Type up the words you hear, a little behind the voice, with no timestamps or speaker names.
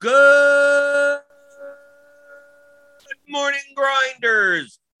Good morning,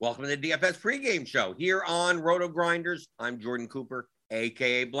 grinders. Welcome to the DFS Pre-Game Show here on Roto Grinders. I'm Jordan Cooper,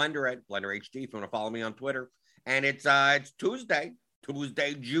 aka Blender at Blender HD. If you want to follow me on Twitter, and it's Tuesday,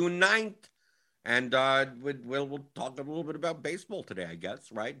 June 9th, and we'll talk a little bit about baseball today, I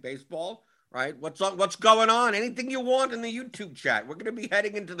guess. Right, baseball. Right, what's going on? Anything you want in the YouTube chat. We're going to be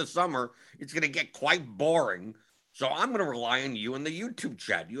heading into the summer. It's going to get quite boring. So I'm going to rely on you in the YouTube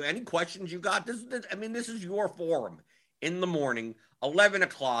chat. Any questions you got? This is your forum in the morning, 11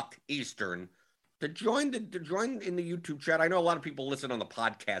 o'clock Eastern, to join in the YouTube chat. I know a lot of people listen on the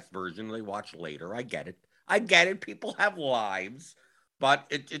podcast version. They watch later. I get it. People have lives, but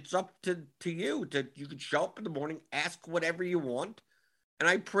it's up to you. You can show up in the morning, ask whatever you want, and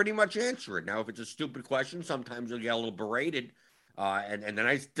I pretty much answer it. Now, if it's a stupid question, sometimes you'll get a little berated, and then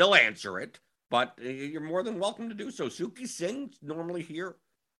I still answer it. But you're more than welcome to do so. Suki Singh's normally here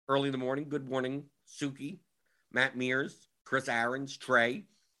early in the morning. Good morning, Suki, Matt Mears, Chris Aarons, Trey.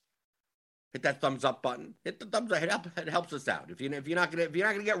 Hit that thumbs up button. Hit the thumbs up. It helps us out. If you're not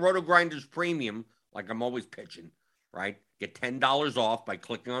gonna get Roto Grinders Premium, like I'm always pitching, right? Get $10 off by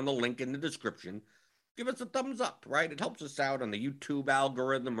clicking on the link in the description. Give us a thumbs up, right? It helps us out on the YouTube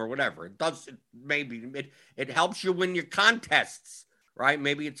algorithm or whatever. It does. It helps you win your contests. Right?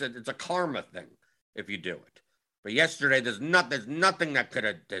 Maybe it's a karma thing if you do it. But yesterday, there's nothing that could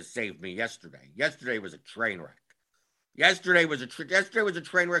have saved me yesterday. Yesterday was a train wreck. Yesterday was a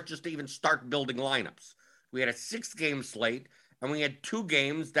train wreck just to even start building lineups. We had a 6-game slate, and we had 2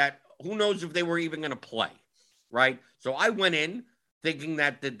 games that who knows if they were even going to play, right? So I went in thinking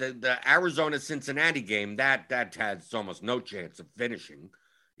that the Arizona-Cincinnati game, that has almost no chance of finishing,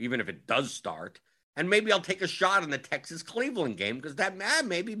 even if it does start. And maybe I'll take a shot on the Texas-Cleveland game because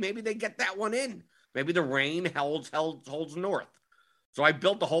maybe they get that one in. Maybe the rain holds north. So I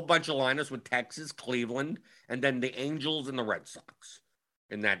built a whole bunch of lineups with Texas, Cleveland, and then the Angels and the Red Sox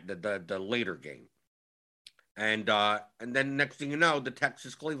in that the later game. And then next thing you know, the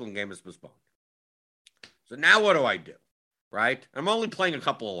Texas-Cleveland game is postponed. So now what do I do? Right? I'm only playing a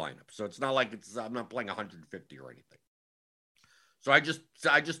couple of lineups, so it's not like I'm not playing 150 or anything. So I just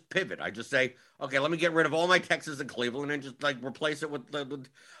pivot. I just say, okay, let me get rid of all my Texas and Cleveland and just like replace it with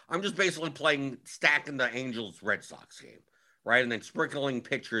I'm just basically stacking the Angels Red Sox game, right? And then sprinkling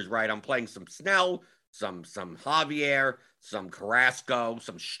pitchers, right? I'm playing some Snell, some Javier, some Carrasco,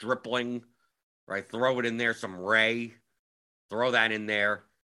 some Stripling, right? Throw it in there, some Ray, throw that in there,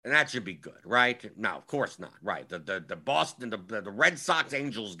 and that should be good, right? No, of course not, right? The Boston, the Red Sox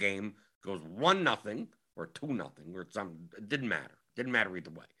Angels game goes 1-0. Or 2-0, or it didn't matter. Didn't matter either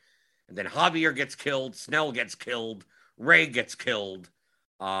way. And then Javier gets killed, Snell gets killed, Ray gets killed,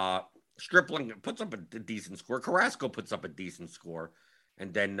 Stripling puts up a decent score, Carrasco puts up a decent score,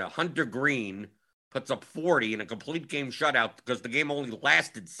 and then Hunter Green puts up 40 in a complete game shutout because the game only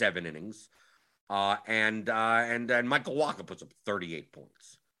lasted 7 innings, and Michael Wacha puts up 38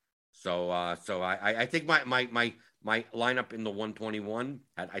 points. So I think my lineup in the 121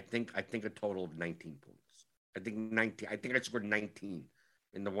 had I think a total of 19 points. I think I scored 19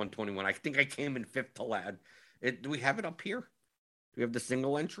 in the 121. I think I came in 5th to last. Do we have it up here? Do we have the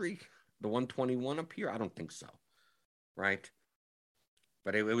single entry, the 121 up here? I don't think so. Right?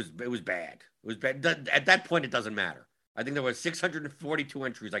 But it was bad. It was bad. At that point, it doesn't matter. I think there was 642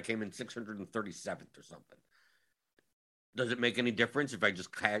 entries. I came in 637th or something. Does it make any difference if I just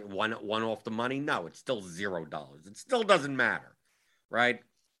had one off the money? No, it's still $0. It still doesn't matter, right?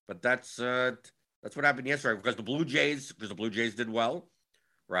 But that's what happened yesterday because the Blue Jays did well,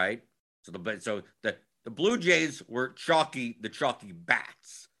 right? So the Blue Jays were the chalky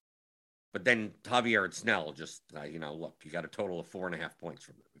bats, but then Javier and Snell just look, you got a total of 4.5 points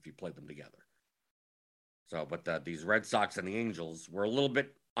from them if you played them together. So, but these Red Sox and the Angels were a little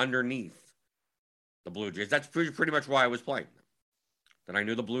bit underneath the Blue Jays. That's pretty much why I was playing them. Then I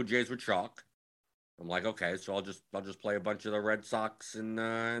knew the Blue Jays were chalk. I'm like, okay, so I'll just play a bunch of the Red Sox and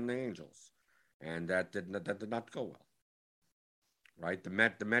the Angels, and that did not go well. Right, the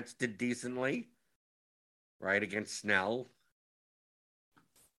Mets did decently, right, against Snell.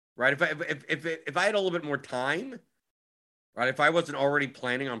 Right, if I had a little bit more time, right, if I wasn't already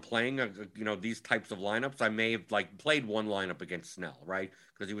planning on playing these types of lineups, I may have played one lineup against Snell, right,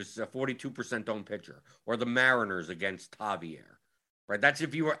 because he was a 42% owned pitcher, or the Mariners against Javier, right. That's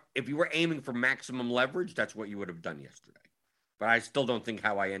if you were aiming for maximum leverage, that's what you would have done yesterday. But I still don't think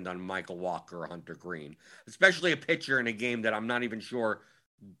how I end on Michael Wacha or Hunter Green, especially a pitcher in a game that I'm not even sure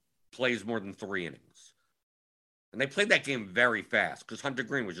plays more than 3 innings. And they played that game very fast because Hunter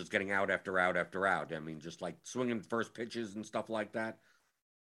Green was just getting out after out after out. I mean, just swinging first pitches and stuff like that.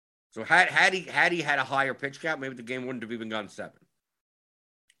 So had he had a higher pitch count, maybe the game wouldn't have even gone 7.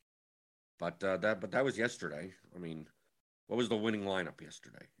 But that was yesterday. I mean, what was the winning lineup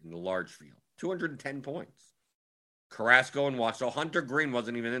yesterday in the large field? 210 points. Carrasco and Watt. So Hunter Green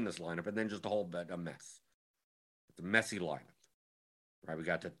wasn't even in this lineup, and then just a mess. It's a messy lineup. Right, we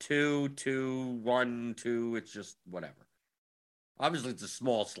got the 2, 2, 1, 2. It's just whatever. Obviously, it's a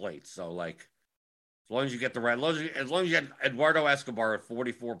small slate, so like, as long as you get the right, as long as you get Eduardo Escobar at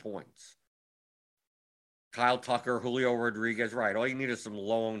 44 points, Kyle Tucker, Julio Rodriguez, right? All you need is some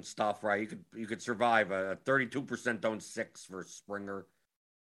low-owned stuff, right? You could survive a 32% owned 6 for Springer,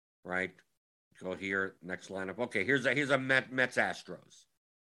 right? Go here, next lineup. Okay, here's a Mets Astros.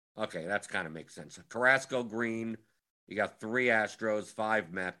 Okay, that's kind of makes sense. Carrasco Green. You got 3 Astros,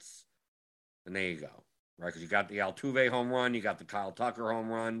 5 Mets, and there you go, right? Because you got the Altuve home run, you got the Kyle Tucker home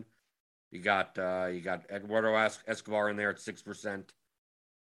run, you got Eduardo Escobar in there at 6%.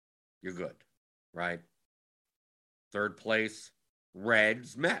 You're good, right? Third place,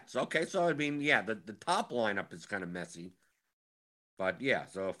 Reds, Mets. Okay, so I mean, yeah, the top lineup is kind of messy, but yeah,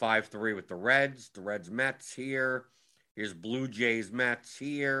 so 5-3 with the Reds, Mets here. Here's Blue Jays, Mets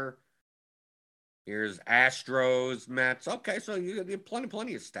here. Here's Astros, Mets. Okay, so you have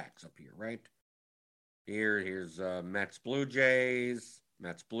plenty of stacks up here, right? Here's Mets, Blue Jays,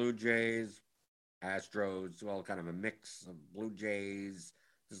 Astros. Well, kind of a mix of Blue Jays.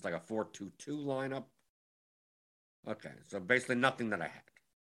 This is like a 4-2-2 lineup. Okay, so basically nothing that I had.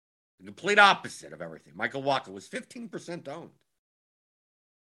 The complete opposite of everything. Michael Wacha was 15% owned.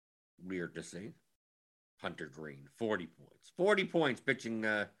 Weird to see. Hunter Green, 40 points. 40 points pitching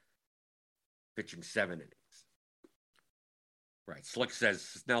 7 innings. Right. Slick says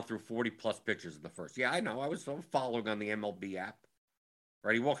Snell threw 40-plus pitches in the first. Yeah, I know. I was following on the MLB app.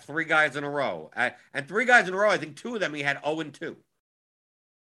 Right. He walked 3 guys in a row. And 3 guys in a row, I think 2 of them he had 0-2.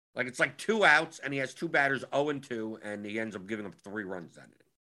 Like, it's like 2 outs, and he has 2 batters 0-2, and he ends up giving up 3 runs that inning.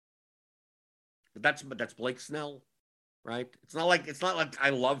 But that's Blake Snell, right? It's not like I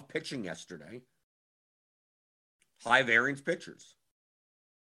love pitching yesterday. High variance pitchers.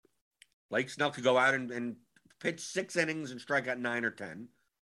 Blake Snell could go out and pitch 6 innings and strike out 9 or 10,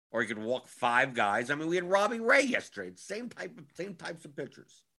 or he could walk 5 guys. I mean, we had Robbie Ray yesterday. Same types of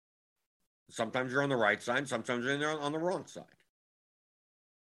pitchers. Sometimes you're on the right side, sometimes you're on the wrong side.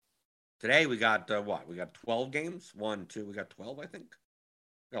 Today we got what? We got 12 games. 1, 2. We got 12, I think.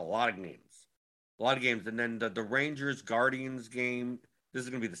 We got a lot of games. And then the Rangers Guardians game. This is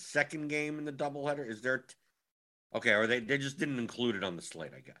going to be the second game in the doubleheader. Is there? Okay, or they just didn't include it on the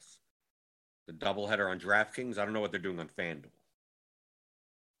slate, I guess. The doubleheader on DraftKings. I don't know what they're doing on FanDuel.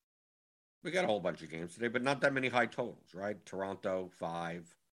 We got a whole bunch of games today, but not that many high totals, right? Toronto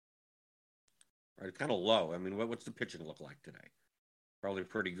 5. Right, kind of low. I mean, what's the pitching look like today? Probably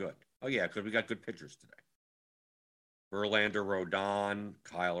pretty good. Oh yeah, because we got good pitchers today. Verlander, Rodon,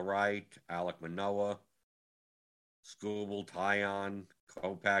 Kyle Wright, Alek Manoah, Skubal, Tyon,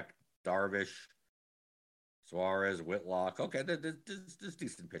 Kopech, Darvish, Suarez, Whitlock. Okay, there's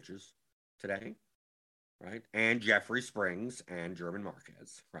decent pitchers today, right? And Jeffrey Springs and German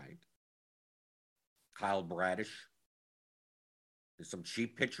Marquez, right? Kyle Bradish. There's some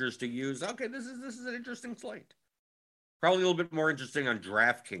cheap pitchers to use. Okay, this is an interesting slate. Probably a little bit more interesting on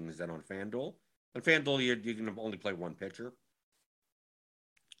DraftKings than on FanDuel. On FanDuel, you can only play 1 pitcher.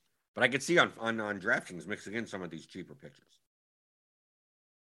 But I could see on DraftKings mixing in some of these cheaper pitchers.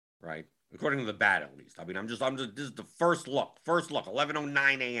 Right? According to the bat, at least. I mean, I'm just this is the first look.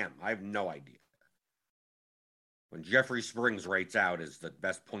 11:09 a.m. I have no idea. When Jeffrey Springs rates out as the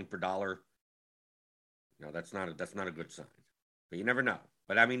best point per dollar, that's not a good sign. But you never know.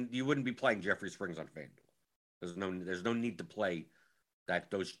 But I mean, you wouldn't be playing Jeffrey Springs on FanDuel. There's no need to play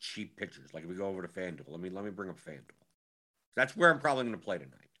those cheap pitchers. Like if we go over to FanDuel, let me bring up FanDuel. That's where I'm probably going to play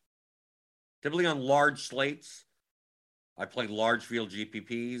tonight. Typically on large slates, I play large field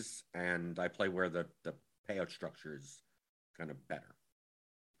GPPs, and I play where the payout structure is kind of better.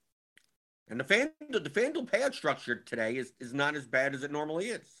 And the FanDuel payout structure today is not as bad as it normally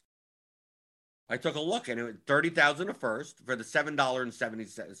is. I took a look, and it was $30,000 a first for the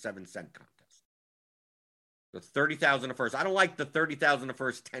 $7.77 contest. The $30,000 a first. I don't like the $30,000 a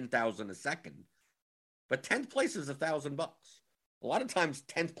first, $10,000 a second, but 10th place is $1,000. A lot of times,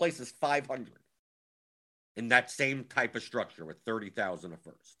 10th place is $500 in that same type of structure with $30,000 a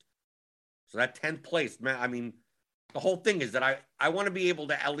first. So that 10th place, man. I mean, the whole thing is that I want to be able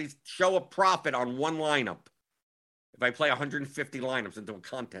to at least show a profit on one lineup. If I play 150 lineups into a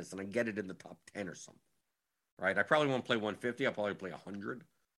contest and I get it in the top 10 or something, right? I probably won't play 150. I'll probably play 100.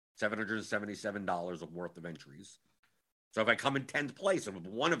 $777 of worth of entries. So if I come in 10th place with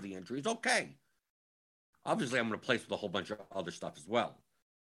one of the entries, okay. Obviously, I'm going to place with a whole bunch of other stuff as well.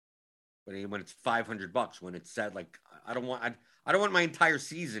 But when it's $500, when it's said like I don't want my entire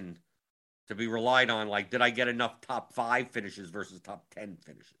season to be relied on like did I get enough top 5 finishes versus top 10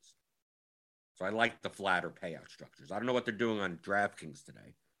 finishes. So I like the flatter payout structures. I don't know what they're doing on DraftKings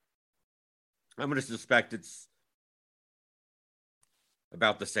today. I'm going to suspect it's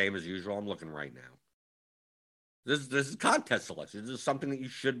about the same as usual. I'm looking right now. This is contest selection. This is something that you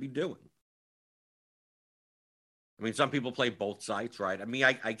should be doing. I mean, some people play both sites, right? I mean,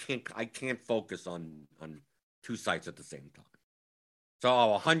 I can't focus on 2 sites at the same time.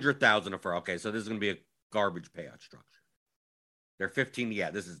 So 100,000 for okay. So this is going to be a garbage payout structure. They're 15.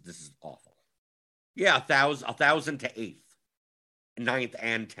 Yeah, this is awful. Yeah, 1,000 to 8th, 9th,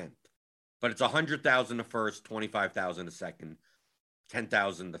 and 10th. But it's 100,000 to first, 25,000 to second,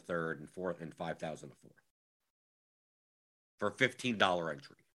 10,000 to third, and fourth, and 5,000 to fourth for a $15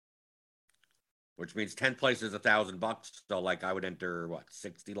 entry. Which means 10th place is $1,000. So like I would enter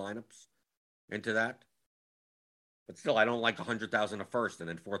 60 lineups into that. But still, I don't like 100,000 to first, and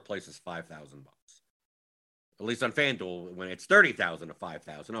then 4th place is $5,000. At least on FanDuel, when it's 30,000 to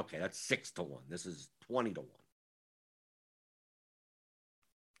 5,000, okay, that's 6 to 1. This is 20 to 1.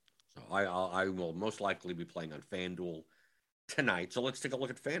 So I will most likely be playing on FanDuel tonight. So let's take a look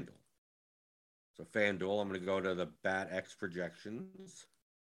at FanDuel. So FanDuel, I'm going to go to the BatX projections.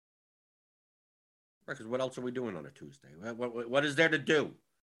 Because what else are we doing on a Tuesday? What is there to do?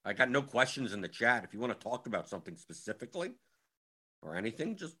 I got no questions in the chat. If you want to talk about something specifically or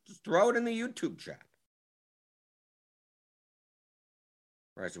anything, just throw it in the YouTube chat.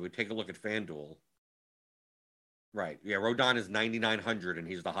 All right, so we take a look at FanDuel. Right, yeah, Rodon is 9,900, and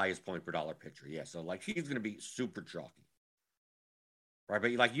he's the highest point per dollar pitcher. Yeah, so like he's going to be super chalky. Right,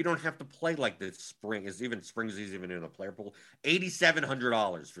 but like you don't have to play like this. Springs is even in a player pool.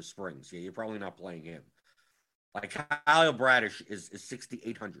 $8,700 for Springs. Yeah, you're probably not playing him. Like Kyle Bradish is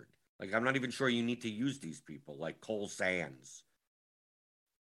 6,800. Like I'm not even sure you need to use these people. Like Cole Sands.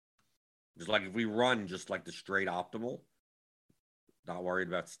 Just like if we run just like the straight optimal, not worried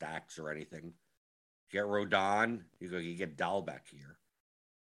about stacks or anything. Get Rodon. You get Dahlbeck here.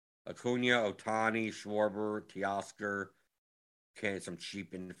 Acuna, Otani, Schwarber, Teoscar. Okay, some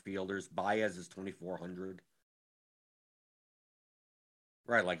cheap infielders. Baez is 2,400.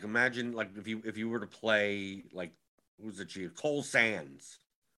 Right, like imagine like if you were to play like who's the cheap Cole Sands,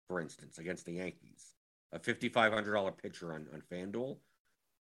 for instance, against the Yankees, a $5,500 pitcher on FanDuel.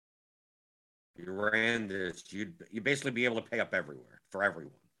 You ran this, you'd basically be able to pay up everywhere for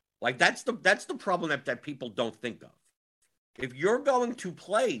everyone. Like that's the problem that people don't think of. If you're going to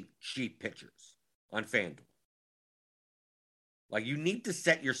play cheap pitchers on FanDuel, like you need to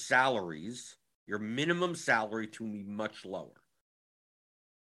set your salaries, your minimum salary to be much lower.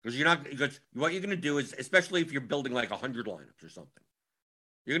 Because what you're going to do is, especially if you're building like 100 lineups or something,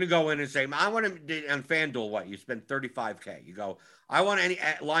 you're going to go in and say, I want to, on FanDuel, you spend $35K. You go, I want any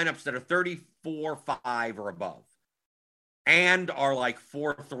lineups that are 34-5 or above and are like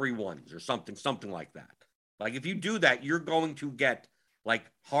 4-3-1s or something like that. Like if you do that, you're going to get like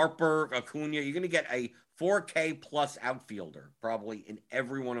Harper, Acuna, you're going to get a 4K plus outfielder probably in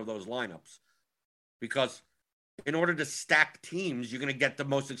every one of those lineups because in order to stack teams, you're going to get the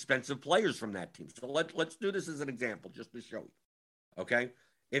most expensive players from that team. So let's do this as an example just to show you. Okay?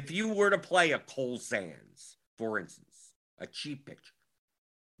 If you were to play a Cole Sands, for instance, a cheap pitcher,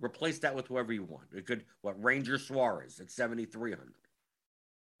 replace that with whoever you want. It could, Ranger Suarez at 7,300.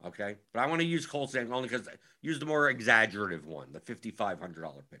 Okay? But I want to use Cole Sands only because I use the more exaggerative one, the $5,500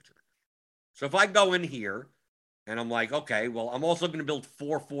 pitcher. So if I go in here and I'm like, okay, well, I'm also going to build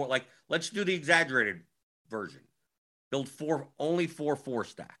 4-4. Like, let's do the exaggerated version. Build only 4-4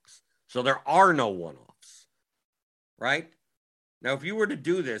 stacks. So there are no one-offs. Right? Now, if you were to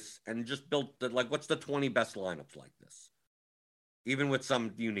do this and just build, what's the 20 best lineups like this? Even with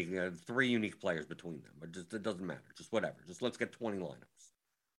some unique, 3 unique players between them. It doesn't matter. Just whatever. Just let's get 20 lineups.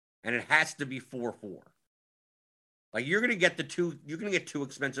 And it has to be 4-4. Like, you're going to get 2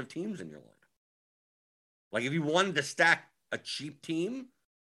 expensive teams in your lineup. Like, if you wanted to stack a cheap team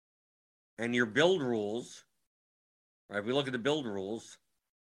and your build rules, right, if we look at the build rules,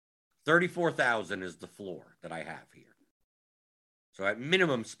 34,000 is the floor that I have here. So at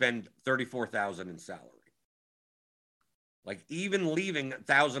minimum, spend 34,000 in salary. Like even leaving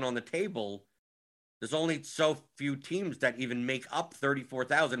 1,000 on the table, there's only so few teams that even make up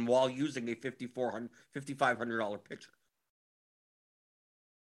 34,000 while using a $5,500 pitcher.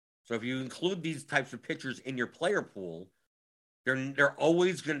 So if you include these types of pitchers in your player pool, They're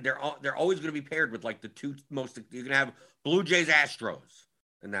always gonna be paired with like the two most. You can have Blue Jays, Astros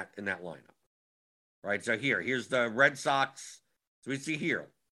in that lineup, right? So here's the Red Sox. So we see here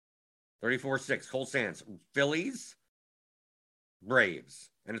 34-6 Cole Sands, Phillies, Braves,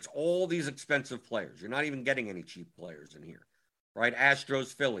 and it's all these expensive players. You're not even getting any cheap players in here, right?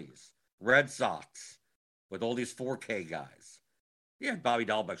 Astros, Phillies, Red Sox, with all these 4K guys. Yeah, Bobby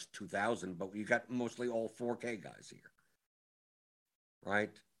Dahlbeck's 2,000, but you got mostly all 4K guys here,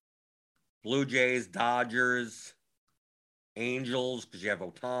 right? Blue Jays, Dodgers, Angels, because you have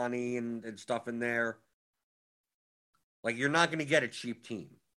Ohtani and stuff in there. Like, you're not going to get a cheap team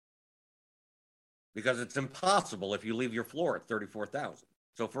because it's impossible if you leave your floor at 34,000.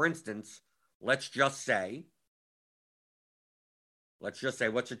 So, for instance, let's just say, what's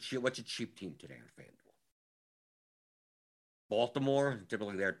a cheap team today on FanDuel? Baltimore,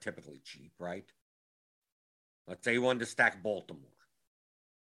 they're typically cheap, right? Let's say you wanted to stack Baltimore.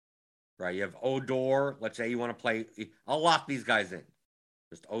 Right, you have Odor. Let's say you want to play. I'll lock these guys in.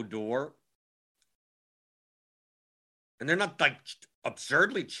 Just Odor. And they're not like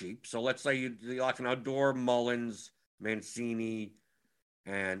absurdly cheap. So let's say you lock in Odor, Mullins, Mancini,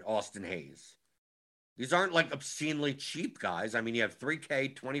 and Austin Hayes. These aren't like obscenely cheap guys. I mean, you have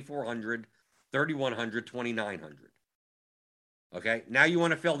 3K, 2,400, 3,100, 2,900. Okay, now you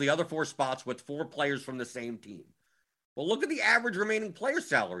want to fill the other 4 spots with 4 players from the same team. Well, look at the average remaining player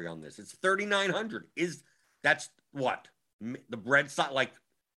salary on this. It's 3,900. That's what? The Red Sox, like,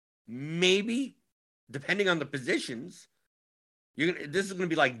 maybe, depending on the positions, this is going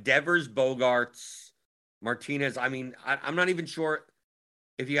to be like Devers, Bogarts, Martinez. I mean, I'm not even sure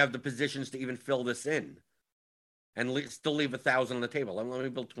if you have the positions to even fill this in and still leave 1,000 on the table. Let me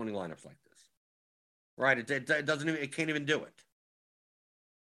build 20 lineups like this. Right? It doesn't even, it can't even do it.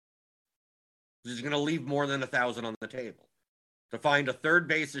 He's going to leave more than 1,000 on the table to find a third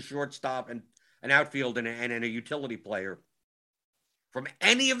base, a shortstop, and an outfield and a utility player from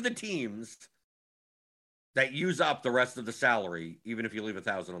any of the teams that use up the rest of the salary, even if you leave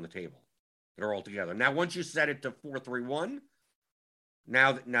 1,000 on the table. They're all together. Now, once you set it to 4-3-1,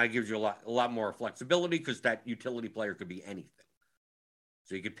 now it gives you a lot more flexibility because that utility player could be anything.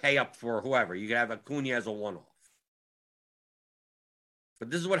 So you could pay up for whoever. You could have Acuna as a one-off. But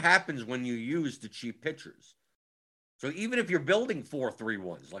this is what happens when you use the cheap pitchers. So even if you're building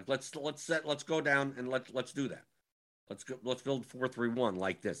 4-3-1s, like let's go down and let's do that. Let's build 4-3-1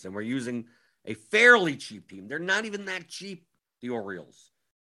 like this, and we're using a fairly cheap team. They're not even that cheap, the Orioles,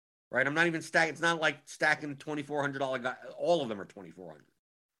 right? I'm not even stacking. It's not like stacking $2,400 guys. All of them are $2,400.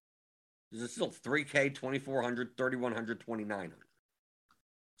 This is still 3K, $2,400, $3,100, $2,900.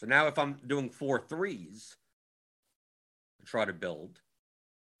 So now if I'm doing 4 3s to try to build.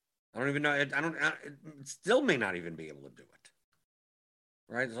 I don't even know. It still may not even be able to do it.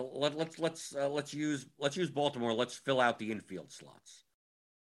 Right? So let's use Baltimore. Let's fill out the infield slots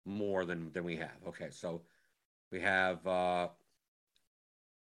more than we have. Okay, so we have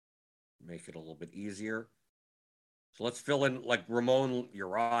make it a little bit easier. So let's fill in like Ramon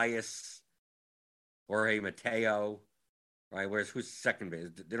Urias, Jorge Mateo, right? Who's second base?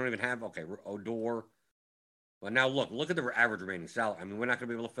 They don't even have Odor. But now look at the average remaining salary. I mean, we're not going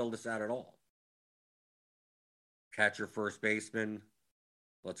to be able to fill this out at all. Catcher, first baseman.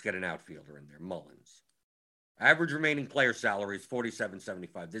 Let's get an outfielder in there. Mullins. Average remaining player salary is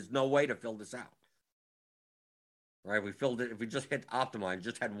 $47.75. There's no way to fill this out. Right? We filled it. If we just hit optimize,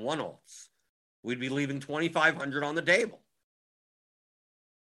 just had one-offs, we'd be leaving $2,500 on the table.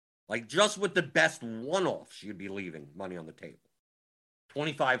 Like just with the best one-offs, you'd be leaving money on the table.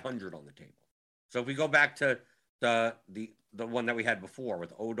 $2,500 on the table. So if we go back to the one that we had before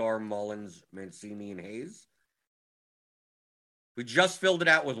with Odor, Mullins, Mancini, and Hayes, we just filled it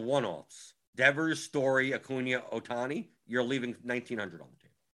out with one-offs. Devers, Story, Acuna, Ohtani, you're leaving $1,900 on the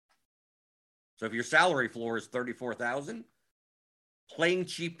table. So if your salary floor is $34,000, playing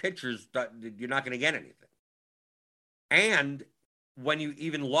cheap pitchers, you're not going to get anything. And when you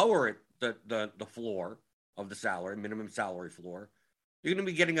even lower it, the floor of the salary, minimum salary floor, you're going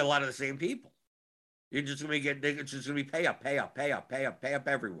to be getting a lot of the same people. You're just going to it's just going to be pay up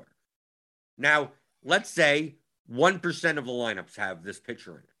everywhere. Now, let's say 1% of the lineups have this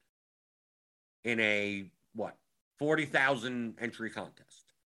pitcher in it. In a, 40,000 entry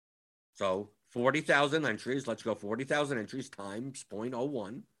contest. So 40,000 entries, let's go 40,000 entries times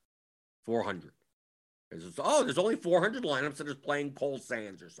 0.01, 400. There's only 400 lineups that is playing Cole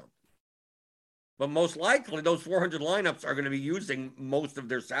Sands or something. But most likely, those 400 lineups are going to be using most of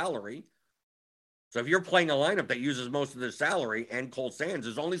their salary. So if you're playing a lineup that uses most of their salary and Cole Sands,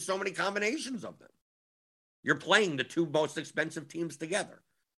 there's only so many combinations of them. You're playing the two most expensive teams together.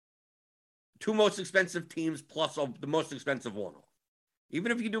 Two most expensive teams plus the most expensive one-off.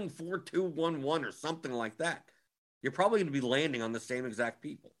 Even if you're doing 4-2, 1-1 or something like that, you're probably going to be landing on the same exact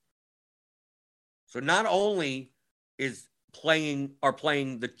people. So not only are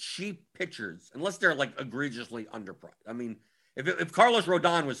playing the cheap pitchers, unless they're like egregiously underpriced. I mean, if Carlos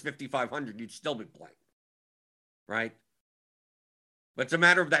Rodon was 5,500, you'd still be playing, right? But it's a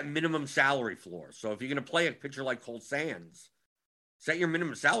matter of that minimum salary floor. So if you're going to play a pitcher like Cole Sands, set your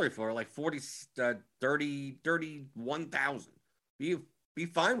minimum salary floor like 31,000. Be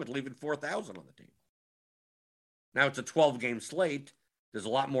fine with leaving 4,000 on the table. Now it's a 12-game slate. There's a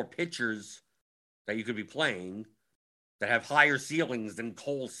lot more pitchers that you could be playing that have higher ceilings than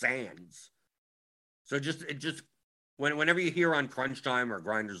Cole Sands. So whenever you hear on Crunch Time or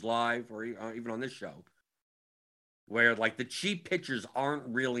Grinders Live or even on this show, where like the cheap pitchers aren't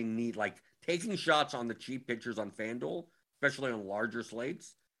really like taking shots on the cheap pitchers on FanDuel, especially on larger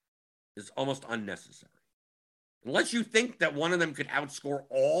slates, is almost unnecessary. Unless you think that one of them could outscore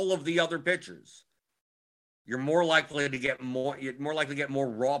all of the other pitchers, you're more likely to get more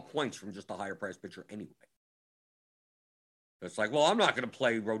raw points from just a higher priced pitcher anyway. It's like, well, I'm not going to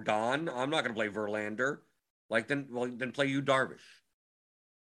play Rodon. I'm not going to play Verlander. Like, then play Yu Darvish.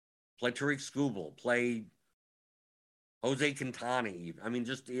 Play Tariq Skubal. Play Jose Quintana. I mean,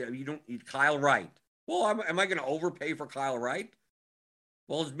 Kyle Wright. Well, am I going to overpay for Kyle Wright?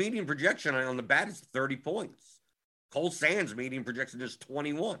 Well, his median projection on the bat is 30 points. Cole Sands' median projection is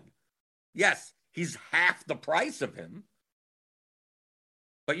 21. Yes, he's half the price of him.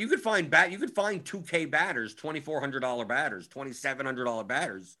 But you could find 2K batters, $2,400 batters, $2,700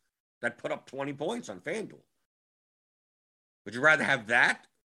 batters that put up 20 points on FanDuel. Would you rather have that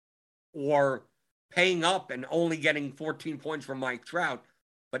or paying up and only getting 14 points from Mike Trout,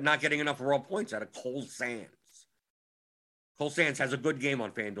 but not getting enough raw points out of Cole Sands? Cole Sands has a good game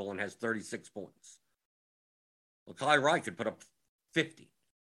on FanDuel and has 36 points. Well, Kyle Wright could put up 50.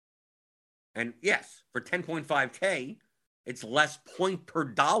 And yes, for 10.5K, it's less point per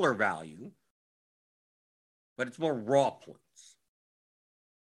dollar value, but it's more raw points.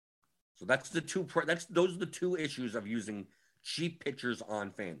 So those are the two issues of using cheap pitchers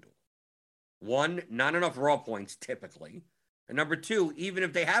on FanDuel. One, not enough raw points typically, and number two, even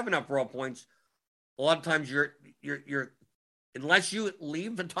if they have enough raw points, a lot of times you're unless you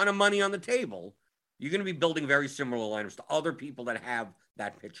leave a ton of money on the table, you're going to be building very similar lineups to other people that have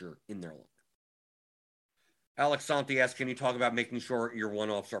that pitcher in their lineup. Alex Santi asks, can you talk about making sure your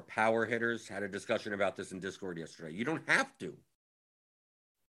one-offs are power hitters? Had a discussion about this in Discord yesterday. You don't have to.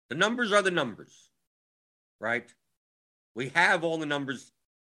 The numbers are the numbers, right? We have all the numbers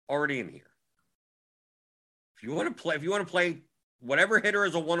already in here. If you want to play whatever hitter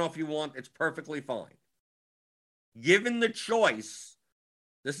as a one-off you want, it's perfectly fine. Given the choice,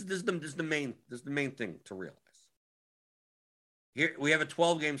 this is the main thing to realize. Here we have a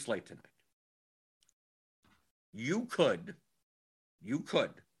 12-game slate tonight. You could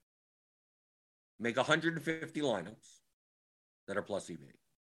make 150 lineups that are plus EV.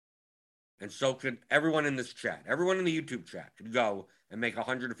 And so could everyone in this chat. Everyone in the YouTube chat could go and make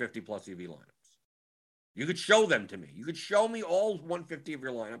 150 plus EV lineups. You could show them to me. You could show me all 150 of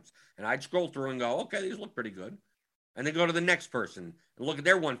your lineups, and I'd scroll through and go, okay, these look pretty good. And then go to the next person and look at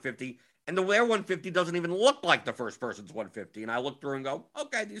their 150, and their 150 doesn't even look like the first person's 150. And I look through and go,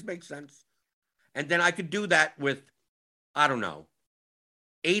 okay, these make sense. And then I could do that with,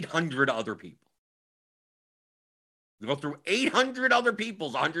 800 other people. Go through 800 other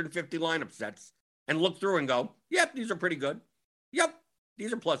people's 150 lineup sets and look through and go, yep, these are pretty good. Yep,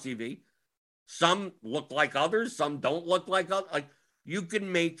 these are plus EV. Some look like others. Some don't look like others. Like, you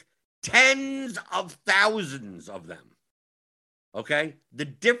can make tens of thousands of them. Okay? The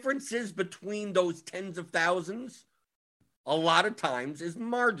differences between those tens of thousands, a lot of times, is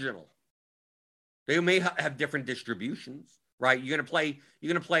marginal. They may have different distributions, right? You're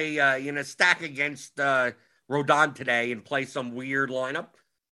gonna stack against Rodon today and play some weird lineup.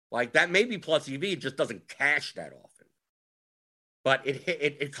 Like, that may be plus EV, it just doesn't cash that often. But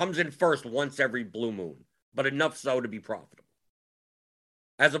it comes in first once every blue moon, but enough so to be profitable.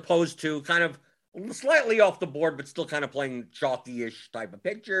 As opposed to kind of slightly off the board, but still kind of playing chalky-ish type of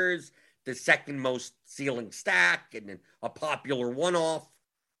pitchers, the second most ceiling stack, and a popular one-off.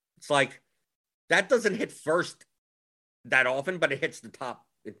 It's like, that doesn't hit first that often, but it hits the top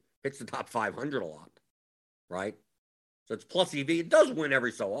 500 a lot, right? So it's plus EV. It does win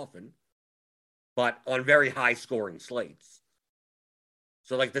every so often, but on very high scoring slates.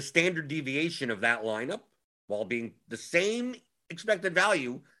 So like the standard deviation of that lineup, while being the same expected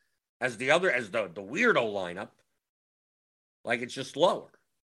value, as the weirdo lineup, like it's just lower,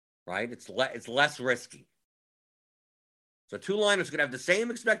 right? It's less risky. So two lineups could have the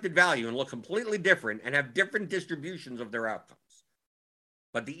same expected value and look completely different and have different distributions of their outcomes.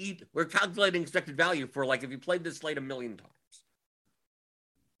 But we're calculating expected value for like if you played this slate a million times,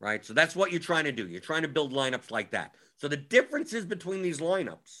 right? So that's what you're trying to do. You're trying to build lineups like that. So the differences between these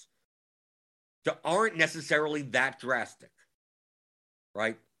lineups aren't necessarily that drastic,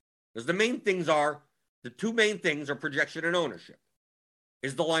 right? Because the two main things are projection and ownership.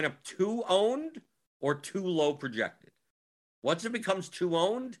 Is the lineup too owned or too low projected? Once it becomes too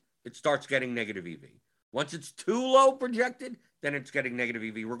owned, it starts getting negative EV. Once it's too low projected, then it's getting negative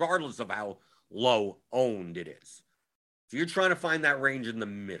EV, regardless of how low owned it is. So you're trying to find that range in the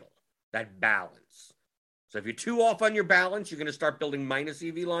middle, that balance. So if you're too off on your balance, you're going to start building minus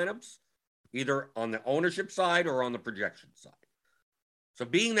EV lineups, either on the ownership side or on the projection side. So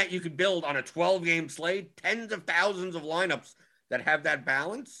being that you could build on a 12-game slate, tens of thousands of lineups that have that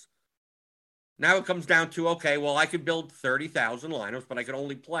balance, now it comes down to, okay, well, I could build 30,000 lineups, but I could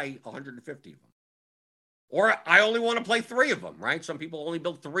only play 150 of them. Or I only want to play 3 of them, right? Some people only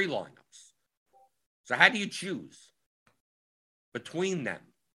build 3 lineups. So how do you choose between them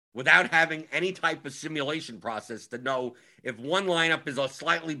without having any type of simulation process to know if one lineup is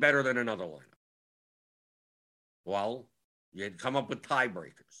slightly better than another lineup? Well, you come up with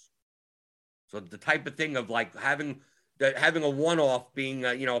tiebreakers. So the type of thing of like having a one-off being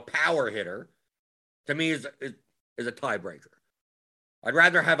a power hitter, to me is a tiebreaker. I'd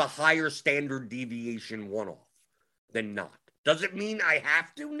rather have a higher standard deviation one-off than not. Does it mean I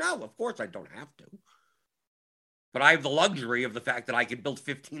have to? No, of course I don't have to. But I have the luxury of the fact that I can build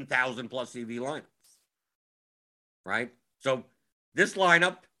 15,000 plus EV lineups. Right? So this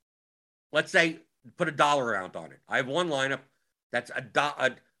lineup, let's say, put a dollar amount on it. I have one lineup that's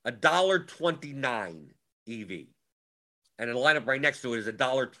 $1.29 EV. And a lineup right next to it is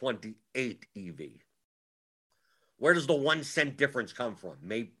 $1.28 EV. Where does the 1 cent difference come from?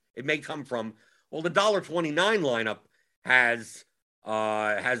 It may come from, well, the $1.29 lineup has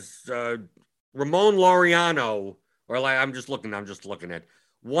Ramon Laureano, or like I'm just looking at.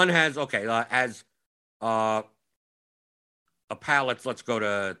 One has a palette. Let's go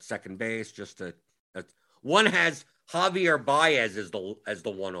to second base. One has Javier Baez as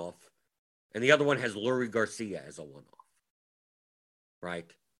the one-off, and the other one has Lurie Garcia as a one-off,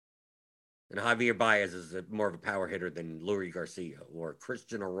 right? And Javier Baez is more of a power hitter than Lurie Garcia or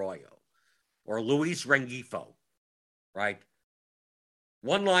Christian Arroyo or Luis Rengifo, right?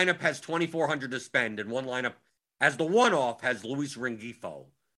 One lineup has $2,400 to spend, and one lineup as the one-off has Luis Rengifo,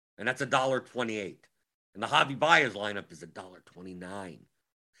 and that's $1.28. And the Javi Baez lineup is $1.29.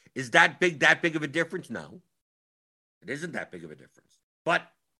 Is that big of a difference? No, it isn't that big of a difference. But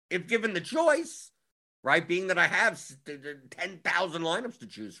if given the choice, right, being that I have 10,000 lineups to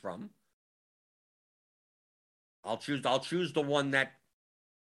choose from, I'll choose the one that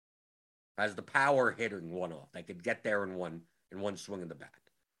has the power hitting one-off that could get there in one swing of the bat.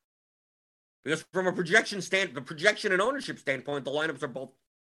 Because from a the projection and ownership standpoint, the lineups are both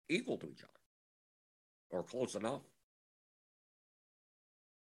equal to each other or close enough.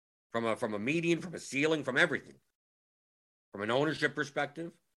 From a median, from a ceiling, from everything. From an ownership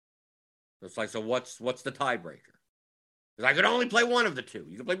perspective, it's like, so what's the tiebreaker? Because I could only play one of the two.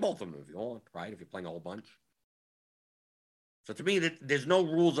 You can play both of them if you want, right? If you're playing a whole bunch. So to me, there's no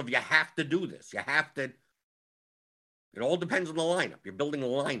rules of you have to do this. You have to. It all depends on the lineup. You're building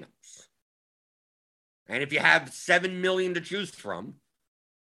lineups. And if you have 7 million to choose from,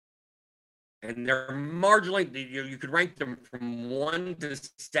 and they're marginally, you could rank them from 1 to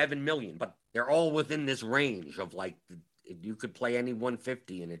 7 million, but they're all within this range of like, you could play any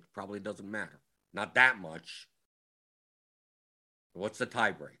 150 and it probably doesn't matter. Not that much. What's the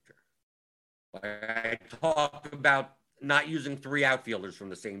tiebreaker? I talk about not using 3 outfielders from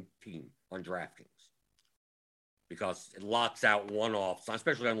the same team on DraftKings because it locks out one-offs,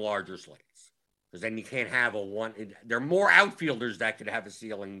 especially on larger slates. Because then you can't have a one. There are more outfielders that could have a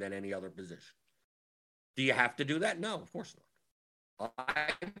ceiling than any other position. Do you have to do that? No, of course not.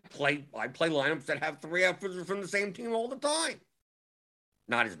 I play lineups that have 3 outfielders from the same team all the time.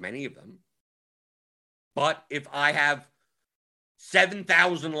 Not as many of them. But if I have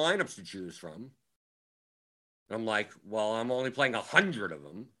 7,000 lineups to choose from, I'm like, well, I'm only playing 100 of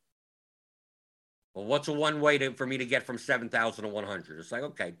them. Well, what's one way for me to get from 7,000 to 100? It's like,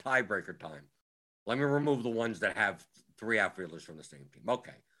 okay, tiebreaker time. Let me remove the ones that have 3 outfielders from the same team.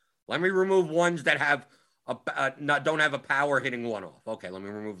 Okay. Let me remove ones that have don't have a power hitting one-off. Okay, let me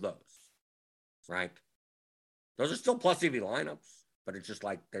remove those. Right? Those are still plus EV lineups. but it's just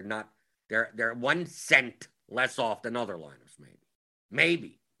like they're 1 cent less off than other lineups,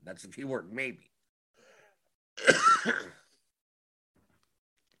 maybe that's the key word, maybe.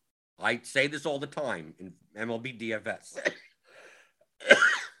 I say this all the time in MLB DFS.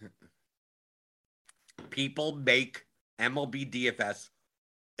 People make MLB DFS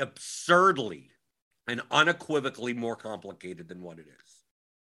absurdly and unequivocally more complicated than what it is.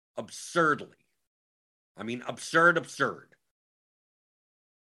 Absurdly. I mean, absurd.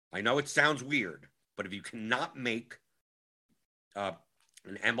 I know it sounds weird, but if you cannot make an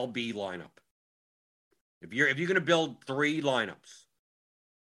MLB lineup, if you're going to build 3 lineups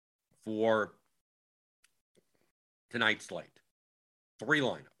for tonight's slate, 3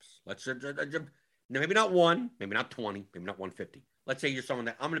 lineups. Let's maybe not 1, maybe not 20, maybe not 150. Let's say you're someone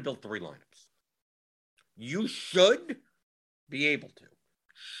that I'm going to build 3 lineups. You should be able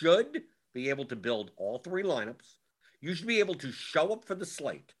to build all 3 lineups. You should be able to show up for the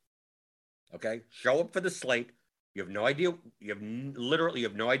slate. Okay? Show up for the slate. You have no idea. You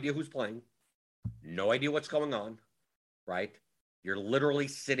have no idea who's playing. No idea what's going on. Right? You're literally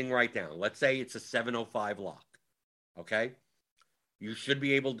sitting right down. Let's say it's a 7:05 lock. Okay? You should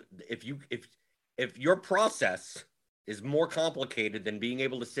be able to, if your process is more complicated than being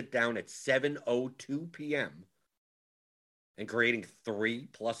able to sit down at 7:02 p.m. and creating 3+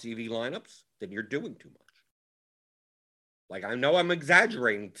 EV lineups, then you're doing too much. Like, I know I'm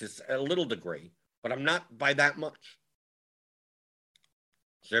exaggerating to a little degree, but I'm not by that much.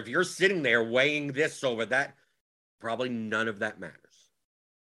 So if you're sitting there weighing this over that, probably none of that matters.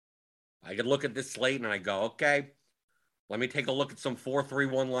 I could look at this slate and I go, okay, let me take a look at some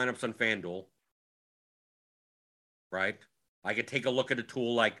 4-3-1 lineups on FanDuel. Right? I could take a look at a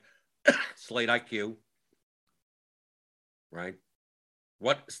tool like Slate IQ. Right?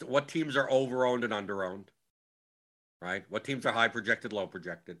 What teams are over-owned and under-owned? Right? What teams are high projected, low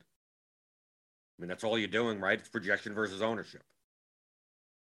projected? I mean, that's all you're doing, right? It's projection versus ownership.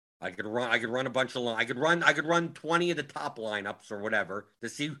 I could run a bunch of I could run 20 of the top lineups or whatever to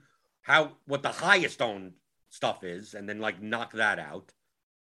see what the highest owned stuff is, and then like knock that out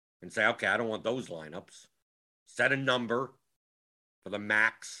and say, okay, I don't want those lineups. Set a number for the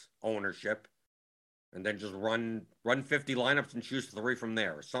max ownership, and then just run 50 lineups and choose 3 from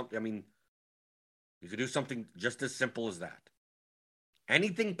there or something. I mean, you could do something just as simple as that.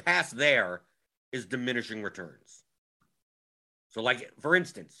 Anything past there is diminishing returns. So, like, for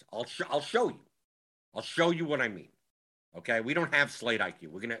instance, I'll show you. I'll show you what I mean. Okay, we don't have Slate IQ.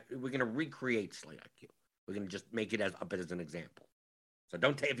 We're gonna recreate Slate IQ. We're gonna just make it as an example. So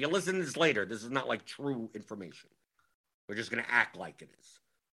if you listen to this later, this is not like true information. We're just gonna act like it is,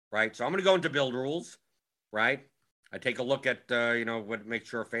 right? So I'm gonna go into build rules, right? I take a look at make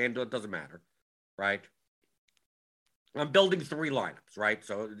sure FanDuel, it doesn't matter, right? I'm building 3 lineups, right?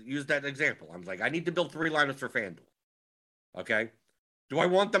 So use that example. I'm like, I need to build 3 lineups for FanDuel. Okay. Do I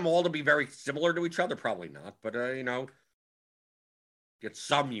want them all to be very similar to each other? Probably not, but get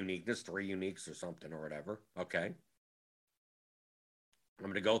some uniqueness, 3 uniques or something or whatever. Okay. I'm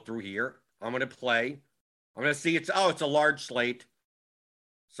going to go through here. I'm going to play. I'm going to see it's a large slate.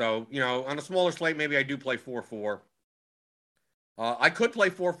 So, on a smaller slate, maybe I do play 4-4. I could play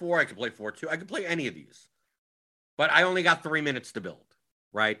 4-4. I could play 4-2. I could play any of these. But I only got 3 minutes to build,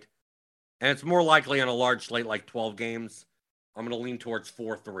 right? And it's more likely on a large slate like 12 games, I'm going to lean towards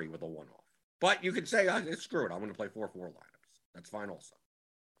 4-3 with a 1-off. But you could say, screw it. I'm going to play 4-4 lineups. That's fine also.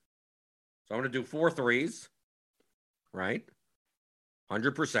 So I'm going to do 4 threes, right?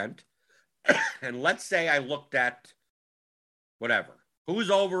 100%. And let's say I looked at whatever.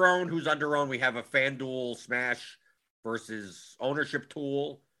 Who's over-owned, who's under-owned? We have a FanDuel Smash versus ownership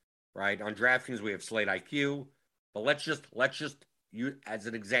tool, right? On DraftKings, we have Slate IQ. But let's just use as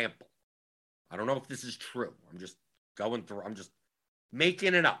an example. I don't know if this is true. I'm just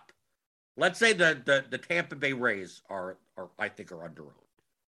making it up. Let's say the Tampa Bay Rays are I think are under-owned.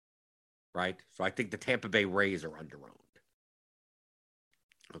 Right? So I think the Tampa Bay Rays are under-owned.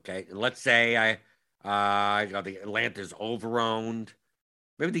 Okay. And let's say I got the Atlanta's over-owned.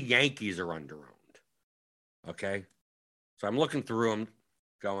 Maybe the Yankees are under-owned. Okay. So I'm looking through them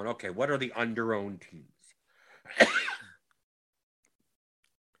going, okay, what are the under-owned teams?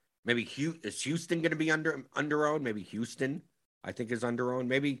 Maybe is Houston going to be under-owned? Maybe Houston, I think, is under-owned.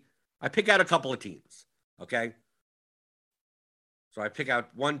 Maybe I pick out a couple of teams, okay? So I pick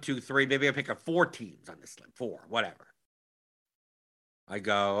out 1, 2, 3. Maybe I pick up 4 teams on this list. 4, whatever. I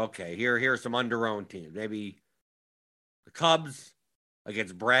go, okay, here are some under-owned teams. Maybe the Cubs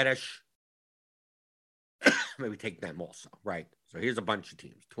against Bradish. Maybe take them also, right? So here's a bunch of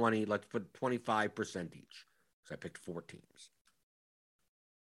teams. 20, let's put 25% each. So I picked 4 teams.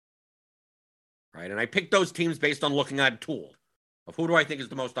 right? And I picked those teams based on looking at a tool of who do I think is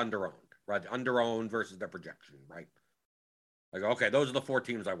the most underowned, right? Underowned versus their projection, right? I go, okay, those are the 4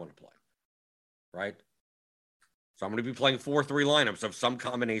 teams I want to play, right? So I'm going to be playing 4-3 lineups of some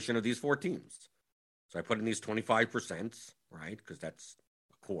combination of these 4 teams. So I put in these 25%, right? Because that's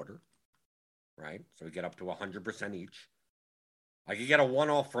a quarter, right? So we get up to 100% each. I could get a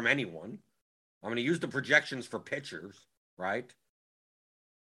one-off from anyone. I'm going to use the projections for pitchers, right?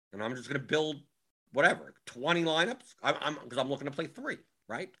 And I'm just going to build whatever, 20 lineups. Because I'm looking to play 3,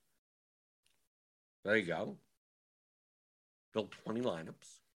 right? There you go. Build 20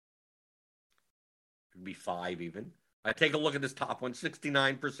 lineups. Could be 5 even. I take a look at this top one,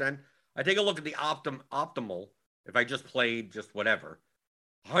 69%. I take a look at the optimal if I just played just whatever.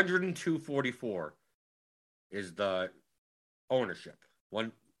 102.44 is the ownership.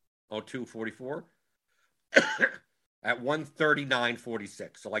 102.44 at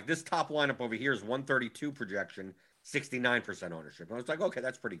 139.46. So like this top lineup over here is 132 projection, 69% ownership. And I was like, okay,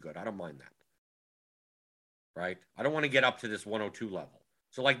 that's pretty good. I don't mind that. Right? I don't want to get up to this 102 level.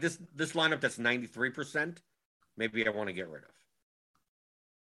 So like this lineup that's 93%, maybe I want to get rid of.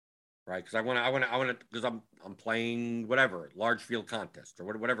 Right? Because I want to because I'm playing whatever, large field contest or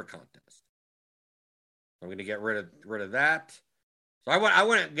whatever contest. I'm going to get rid of that. So I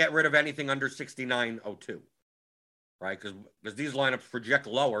want to get rid of anything under 69.02. Right? Because these lineups project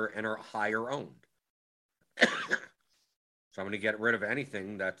lower and are higher owned. So I'm going to get rid of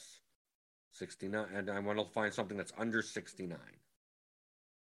anything that's 69, and I want to find something that's under 69.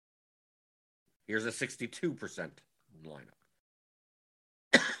 Here's a 62% lineup.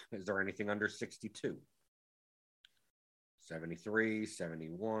 Is there anything under 62? 73,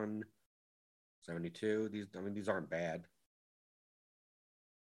 71, 72. These aren't bad.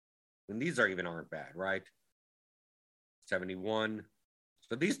 And these aren't bad, right? 71.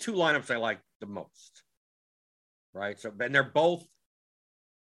 So these 2 lineups I like the most. Right? So, and they're both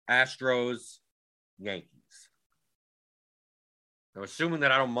Astros, Yankees. Now, assuming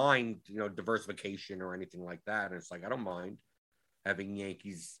that I don't mind, diversification or anything like that, and it's like I don't mind having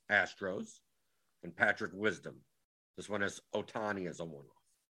Yankees, Astros, and Patrick Wisdom. This one has Ohtani as a one-off.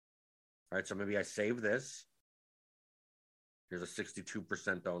 All right, so maybe I save this. Here's a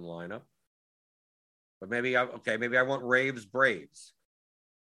 62% owned lineup. But maybe I want Raves, Braves.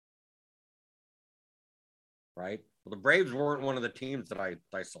 Right? Well, the Braves weren't one of the teams that I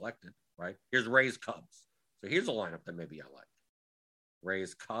selected, right? Here's Rays, Cubs. So here's a lineup that maybe I like.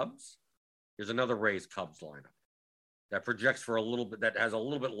 Rays, Cubs. Here's another Rays, Cubs lineup that projects for that has a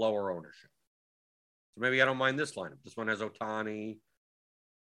little bit lower ownership. So maybe I don't mind this lineup. This one has Ohtani,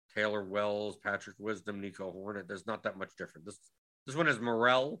 Taylor Wells, Patrick Wisdom, Nico Hornet. There's not that much different. This one has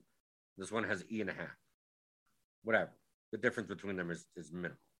Morel. This one has E&a half. Whatever. The difference between them is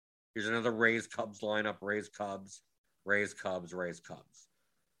minimal. Here's another Rays, Cubs lineup. Rays, Cubs, Rays, Cubs, Rays, Cubs.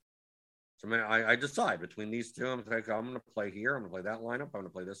 So I decide between these two. I'm going to play here. I'm going to play that lineup. I'm going to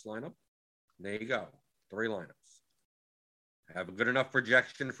play this lineup. There you go. 3 lineups. Have a good enough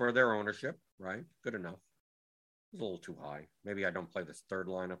projection for their ownership, right? Good enough. It's a little too high. Maybe I don't play this 3rd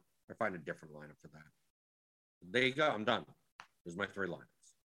lineup. I find a different lineup for that. There you go. I'm done. There's my 3 lineups.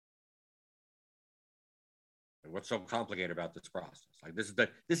 And what's so complicated about this process? Like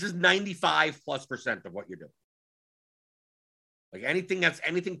this is 95+% of what you're doing. Like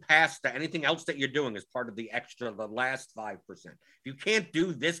anything past that, anything else that you're doing is part of the last 5%. If you can't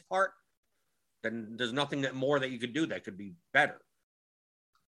do this part, then there's nothing more that you could do that could be better.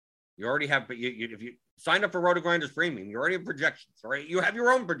 You already have, but if you sign up for Roto Grinders Premium, you already have projections, right? You have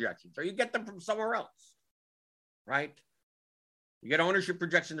your own projections, or you get them from somewhere else, right? You get ownership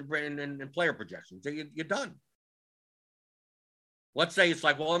projections and player projections. So you're done. Let's say it's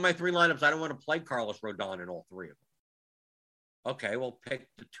like, well, in my 3 lineups, I don't want to play Carlos Rodon in all 3 of them. Okay, well, pick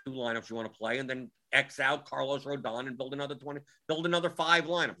the 2 lineups you want to play, and then X out Carlos Rodon and build another 5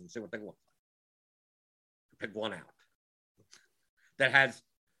 lineups and see what they look like. Pick one out that has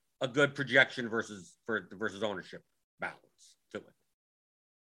a good projection versus ownership balance to it,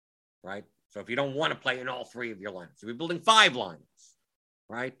 right? So if you don't want to play in all 3 of your lineups, if you're building 5 lineups,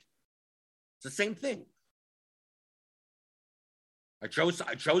 right? It's the same thing. I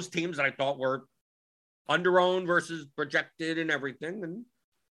chose teams that I thought were underowned versus projected and everything, and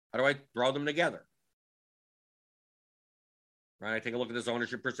how do I throw them together? Right? I take a look at this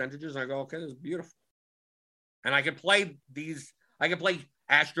ownership percentages, and I go, okay, this is beautiful. And I can play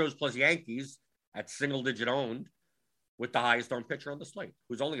Astros plus Yankees at single-digit owned with the highest owned pitcher on the slate,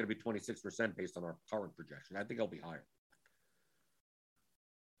 who's only going to be 26% based on our current projection. I think he'll be higher.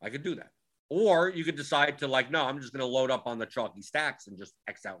 I could do that. Or you could decide to like, no, I'm just going to load up on the chalky stacks and just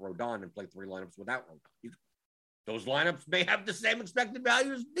X out Rodon and play 3 lineups without Rodon. Those lineups may have the same expected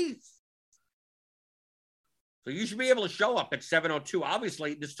value as these. So you should be able to show up at 7:02.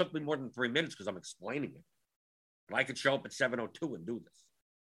 Obviously, this took me more than 3 minutes because I'm explaining it. But I could show up at 7:02 and do this.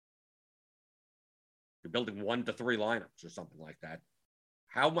 You're building 1 to 3 lineups or something like that.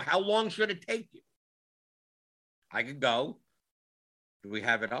 How long should it take you? I could go. Do we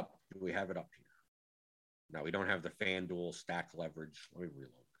have it up? Do we have it up here? No, we don't have the FanDuel stack leverage. Let me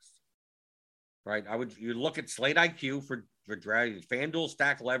reload this. Right? You look at Slate IQ for drag FanDuel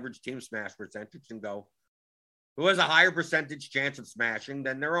stack leverage team smash percentage and go, who has a higher percentage chance of smashing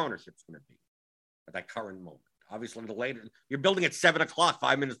than their ownership's going to be at that current moment? Obviously, the later you're building at 7 o'clock,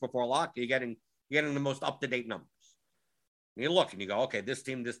 5 minutes before lock, you're getting the most up-to-date numbers. And you look and you go, okay, this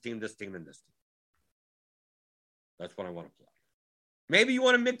team, this team, this team, and this team. That's what I want to play. Maybe you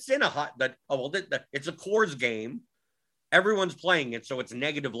want to mix in it's a cores game. Everyone's playing it, so it's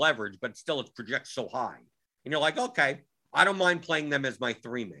negative leverage, but still it projects so high. And you're like, okay, I don't mind playing them as my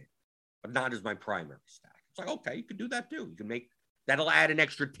 3-man, but not as my primary stack. It's like, okay, you can do that too. You can that'll add an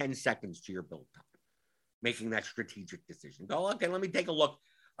extra 10 seconds to your build time, making that strategic decision. Go, okay, let me take a look.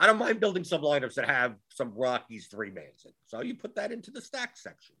 I don't mind building some lineups that have some Rockies 3-mans in. So you put that into the stack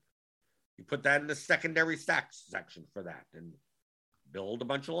section. You put that in the secondary stacks section for that and build a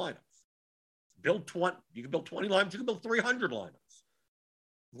bunch of lineups. Build 20. You can build 20 lineups. You can build 300 lineups.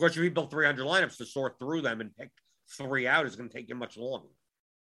 Of course, if you build 300 lineups to sort through them and pick 3 out, it's going to take you much longer.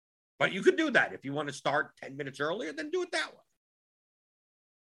 But you could do that. If you want to start 10 minutes earlier, then do it that way.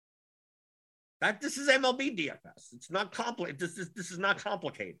 This is MLB DFS. It's not complicated. This is not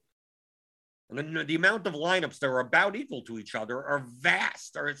complicated. And then the amount of lineups that are about equal to each other are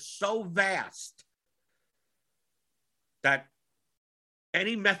vast, or it's so vast that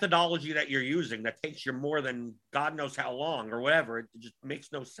any methodology that you're using that takes you more than God knows how long or whatever, it just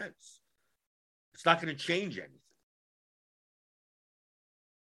makes no sense. It's not going to change anything.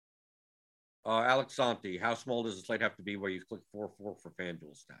 Alex Santi, how small does the slate have to be where you click 4-4 for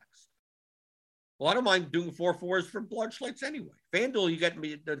FanDuel stacks? Well, I don't mind doing 4-4s for large slates anyway.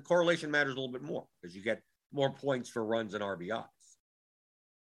 FanDuel, the correlation matters a little bit more because you get more points for runs and RBIs.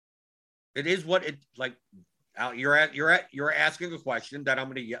 It is what it like. You're asking a question that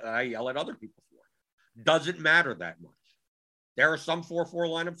I yell at other people for. Doesn't matter that much. There are some 4-4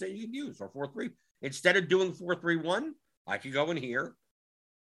 lineups that you can use or 4-3. Instead of doing 4-3-1, I could go in here.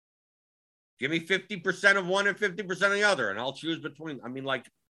 Give me 50% of one and 50% of the other, and I'll choose between. I mean, like,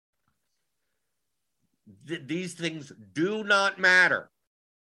 these things do not matter.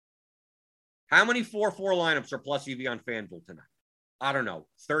 How many 4-4 lineups are plus EV on FanDuel tonight? I don't know,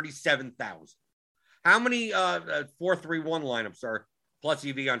 37,000. How many 4-3-1 lineups are plus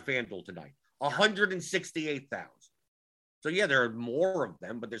EV on FanDuel tonight? 168,000. So yeah, there are more of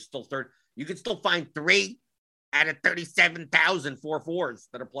them, but there's still you can still find 3 out of 37,000 4-4s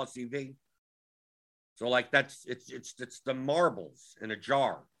that are plus EV. So like it's the marbles in a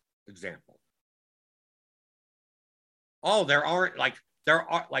jar example. Oh,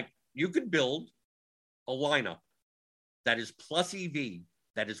 you could build a lineup that is plus EV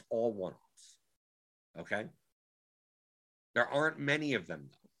that is all one-offs. Okay? There aren't many of them,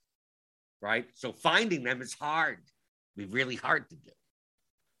 though. Right? So finding them is hard. It'd be really hard to do.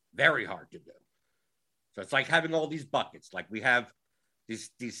 Very hard to do. So it's like having all these buckets. Like we have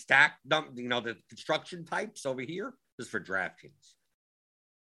these stacked, the construction types over here. This is for DraftKings.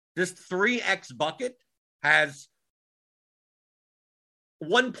 This 3X bucket has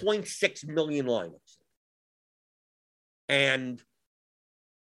 1.6 million lineups and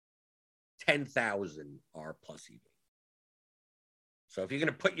 10,000 are plus EV. So if you're going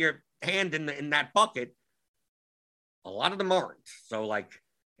to put your hand in that bucket, a lot of them aren't. So like,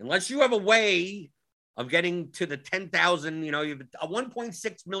 unless you have a way of getting to the 10,000, you have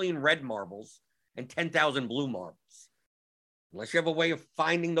 1.6 million red marbles and 10,000 blue marbles. Unless you have a way of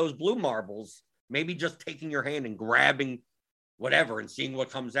finding those blue marbles, maybe just taking your hand and grabbing whatever and seeing what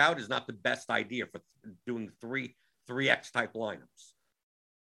comes out is not the best idea for doing 3X type lineups.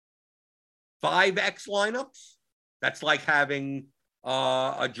 5X lineups, that's like having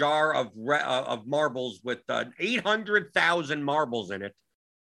a jar of marbles with 800,000 marbles in it,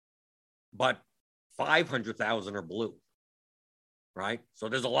 but 500,000 are blue, right? So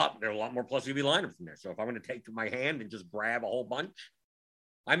there are a lot more plus EV lineups in there. So if I'm going to take my hand and just grab a whole bunch,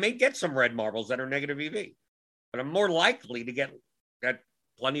 I may get some red marbles that are negative EV, but I'm more likely to get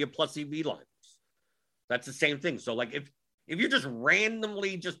plenty of plus EV lineups. That's the same thing. So like if you're just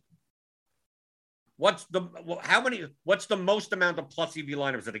randomly just What's the most amount of plus EV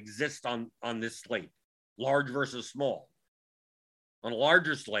lineups that exist on this slate? Large versus small. On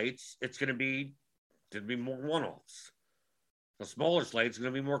larger slates, it's going to be more one-offs. The smaller slates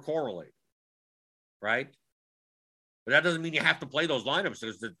going to be more correlated, right? But that doesn't mean you have to play those lineups.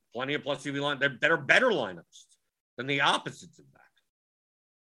 There's plenty of plus EV lineups that are better lineups than the opposites of that.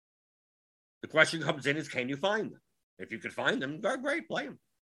 The question comes in is, can you find them? If you could find them, great, play them.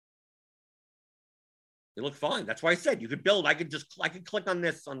 They look fine. That's why I said you could build. I could click on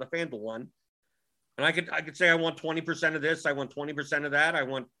this on the FanDuel one, and I could say I want 20% of this. I want 20% of that. I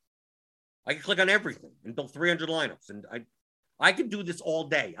could click on everything and build 300 lineups, and I could do this all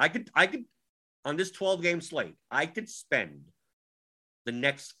day. I could on this 12-game slate. I could spend the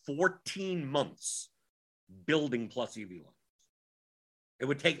next 14 months building plus EV lineups. It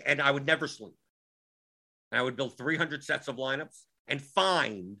would take, and I would never sleep. And I would build 300 sets of lineups and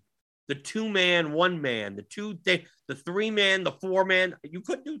find the 2-man, 1-man, the 3-man, the 4-man. You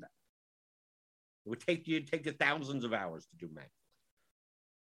couldn't do that. It would take you thousands of hours to do math.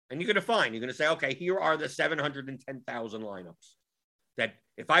 And you're going to say, okay, here are the 710,000 lineups that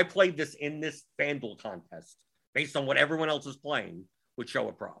if I played this in this FanDuel contest, based on what everyone else is playing, would show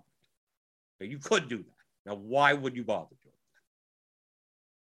a problem. So you could do that. Now, why would you bother doing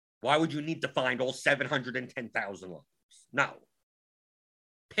that? Why would you need to find all 710,000 lineups? No.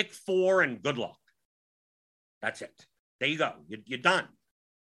 Pick 4 and good luck. That's it. There you go. You're done.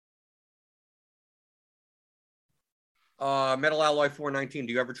 Metal Alloy 419.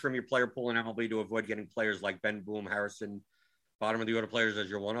 Do you ever trim your player pool in MLB to avoid getting players like Ben Boom, Harrison, bottom of the order players as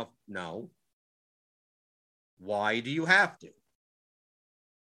your one-off? No. Why do you have to?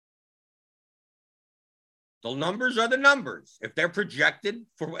 The numbers are the numbers. If they're projected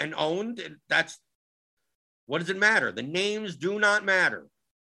for and owned, what does it matter? The names do not matter.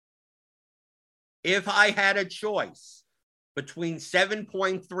 If I had a choice between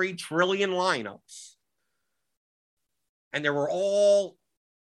 7.3 trillion lineups, and they were all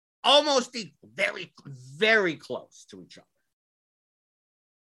almost equal, very, very close to each other,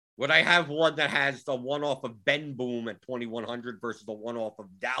 would I have one that has the one-off of Ben Boom at 2,100 versus the one-off of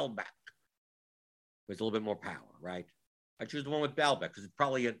Dalbec with a little bit more power, right? I choose the one with Dalbec because it's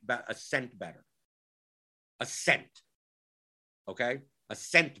probably about a cent better. A cent. Okay? A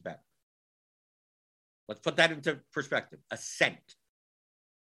cent better. Let's put that into perspective. A cent.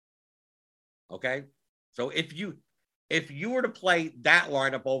 Okay? So if you were to play that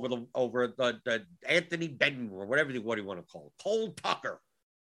lineup over the Anthony Benton or what do you want to call it, Cole Tucker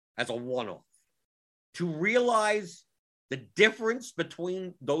as a one-off, to realize the difference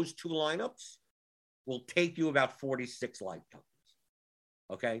between those two lineups will take you about 46 lifetimes.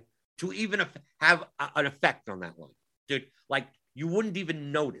 Okay? To even have an effect on that line. Dude, like you wouldn't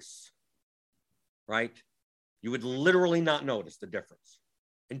even notice. Right? You would literally not notice the difference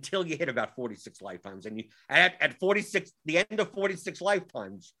until you hit about 46 lifetimes. And you at 46, the end of 46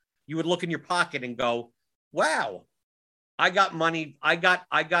 lifetimes, you would look in your pocket and go, wow, I got money. I got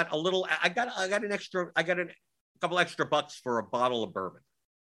a couple extra bucks for a bottle of bourbon.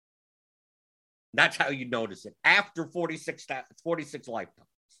 That's how you notice it after 46 lifetimes.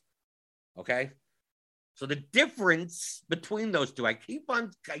 Okay? So the difference between those two, I keep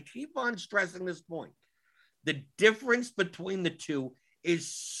on stressing this point. The difference between the two is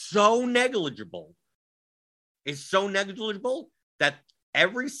so negligible that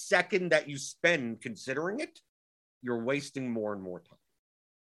every second that you spend considering it, you're wasting more and more time.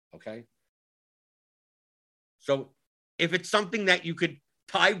 Okay? So if it's something that you could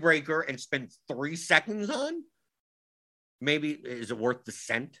tiebreaker and spend 3 seconds on, maybe is it worth the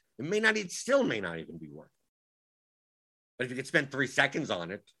cent? It still may not even be worth it. But if you could spend 3 seconds on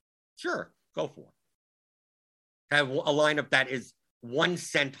it, sure, go for it. Have a lineup that is 1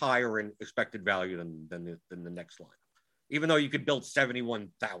 cent higher in expected value than the next lineup, even though you could build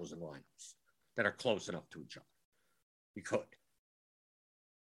 71,000 lineups that are close enough to each other. You could.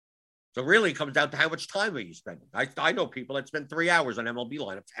 So really, it comes down to how much time are you spending. I know people that spend 3 hours on MLB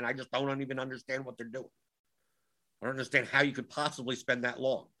lineups, and I just don't even understand what they're doing. I don't understand how you could possibly spend that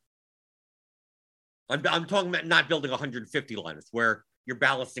long. I'm talking about not building 150 lineups where you're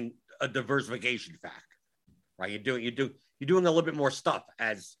balancing a diversification factor, right? You're doing a little bit more stuff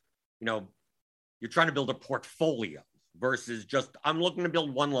as, you're trying to build a portfolio versus just, I'm looking to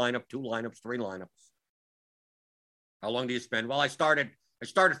build 1 lineup, 2 lineups, 3 lineups. How long do you spend? Well, I started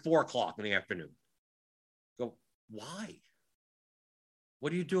 4:00 in the afternoon. Go, why?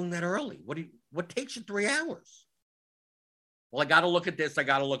 What are you doing that early? What takes you 3 hours? Well, I got to look at this. I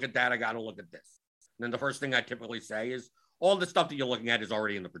got to look at that. I got to look at this. And then the first thing I typically say is all the stuff that you're looking at is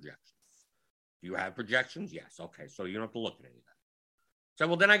already in the projections. Do you have projections? Yes. Okay. So you don't have to look at any of that. So,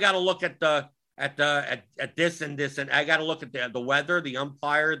 well, then I got to look at this and this, and I got to look at the weather, the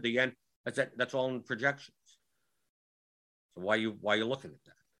umpire, the end. That's all in projections. So why you looking at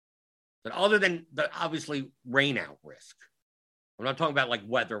that? But other than the obviously rain out risk, I'm not talking about like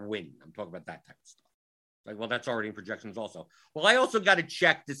weather, wind. I'm talking about that type of stuff. Like, well, that's already in projections also. Well, I also got to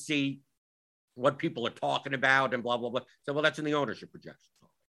check to see what people are talking about and blah, blah, blah. So, well, that's in the ownership projections,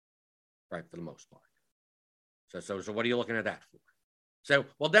 right, for the most part. So what are you looking at that for? So,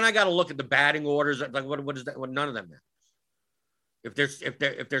 well, then I got to look at the batting orders. Like, what is that? Well, none of them matters.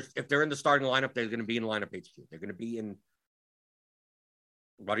 If they're in the starting lineup, they're going to be in lineup HQ. They're going to be in.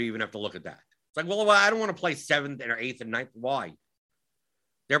 Why do you even have to look at that? It's like, well, I don't want to play 7th or 8th and 9th. Why?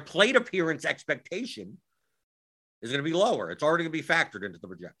 Their plate appearance expectation is going to be lower. It's already going to be factored into the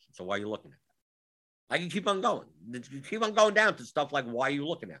projection. So why are you looking at that? I can keep on going. You keep on going down to stuff like why are you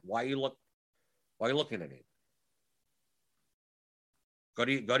looking at? Why are you looking at it? Go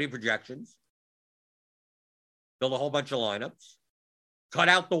to your projections. Build a whole bunch of lineups. Cut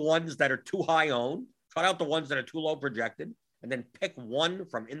out the ones that are too high owned. Cut out the ones that are too low projected. And then pick one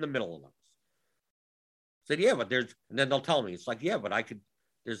from in the middle of those. I said, yeah, but and then they'll tell me, it's like, yeah, but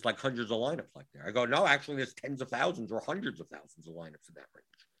there's like hundreds of lineups like there. I go, no, actually there's tens of thousands or hundreds of thousands of lineups in that range.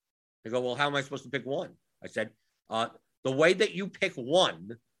 They go, well, how am I supposed to pick one? I said, the way that you pick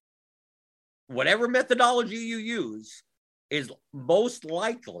one, whatever methodology you use is most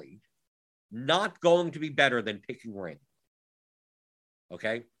likely not going to be better than picking random.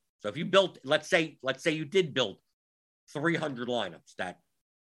 Okay. So if you built, let's say you did build 300 lineups that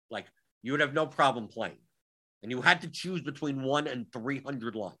like you would have no problem playing. And you had to choose between 1 and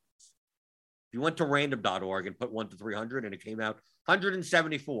 300 lineups. If you went to random.org and put 1 to 300 and it came out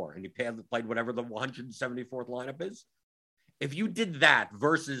 174 and you played whatever the 174th lineup is. If you did that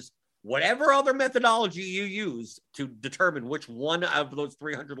versus whatever other methodology you use to determine which one of those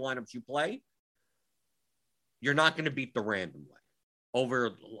 300 lineups you play, you're not going to beat the random way over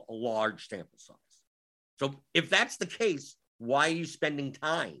a large sample size. So if that's the case, why are you spending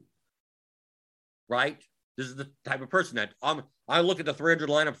time? Right? This is the type of person that I look at the 300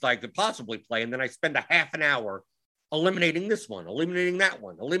 lineups I could possibly play, and then I spend a half an hour eliminating this one, eliminating that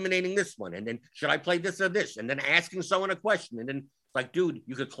one, eliminating this one, and then should I play this or this? And then asking someone a question, and then it's like, dude,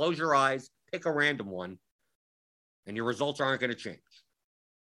 you could close your eyes, pick a random one, and your results aren't going to change.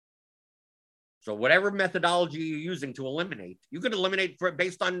 So whatever methodology you're using to eliminate, you could eliminate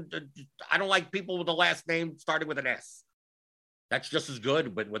based on, I don't like people with the last name starting with an S. That's just as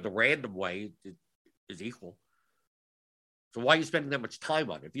good, but with the random way, it is equal. So why are you spending that much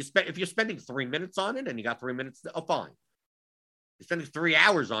time on it? If you're spending 3 minutes on it and you got 3 minutes, fine. You're spending 3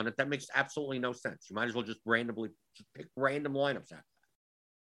 hours on it, that makes absolutely no sense. You might as well just pick random lineups out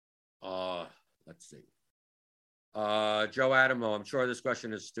of that. Let's see. Joe Adamo, I'm sure this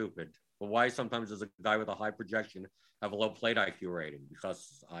question is stupid. But why sometimes does a guy with a high projection have a low plate IQ rating?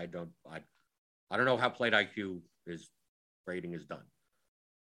 Because I don't know how plate IQ rating is done.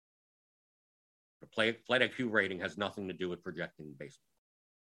 The plate IQ rating has nothing to do with projecting baseball.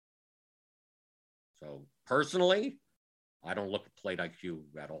 So personally, I don't look at plate IQ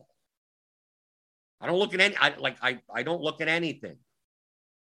at all. I don't look at I don't look at anything.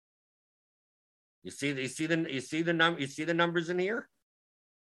 You see the numbers in here?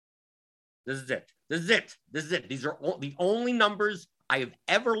 This is it. These are the only numbers I have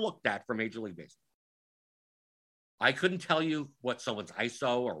ever looked at for Major League Baseball. I couldn't tell you what someone's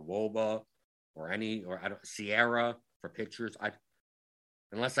ISO or WOBA or Sierra for pictures.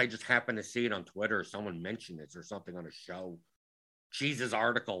 Unless I just happen to see it on Twitter or someone mentioned it or something on a show, Cheese's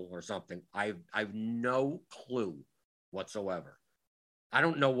article or something. I've no clue whatsoever. I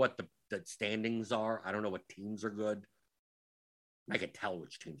don't know what the standings are. I don't know what teams are good. I can tell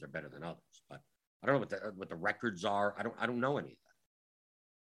which teams are better than others, but I don't know what the records are. I don't know any of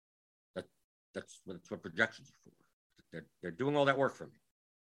that. That's what projections are for. They're doing all that work for me.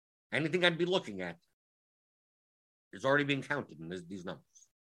 Anything I'd be looking at is already being counted in these numbers.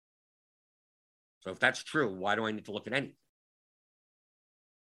 So if that's true, why do I need to look at anything?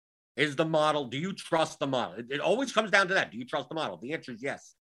 Is the model? Do you trust the model? It always comes down to that. Do you trust the model? The answer is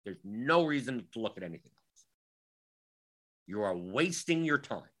yes. There's no reason to look at anything else. You are wasting your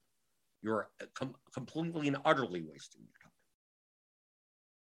time. You're completely and utterly wasting your time.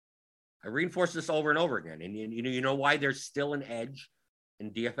 I reinforce this over and over again. And you know why there's still an edge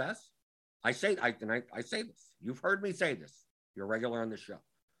in DFS? I say this. You've heard me say this. You're a regular on the show.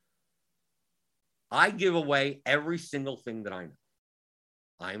 I give away every single thing that I know.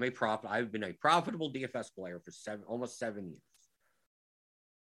 I've been a profitable DFS player for almost 7 years.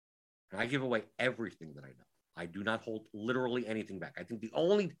 And I give away everything that I know. I do not hold literally anything back. I think the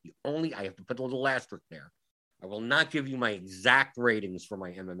only, I have to put a little asterisk there. I will not give you my exact ratings for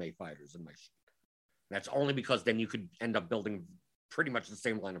my MMA fighters in my sheet. That's only because then you could end up building pretty much the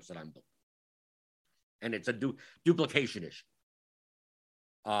same lineups that I'm building. And it's a duplication issue.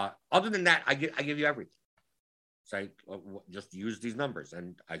 Other than that, I give you everything. So I just use these numbers.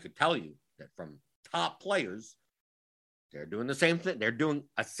 And I could tell you that from top players, they're doing the same thing. They're doing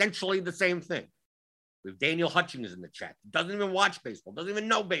essentially the same thing. We have Daniel Hutchings in the chat. Doesn't even watch baseball. Doesn't even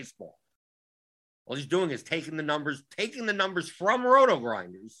know baseball. All he's doing is taking the numbers from Roto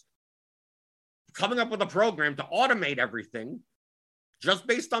Grinders, coming up with a program to automate everything just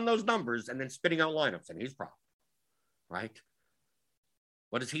based on those numbers and then spitting out lineups. And he's profitable, right?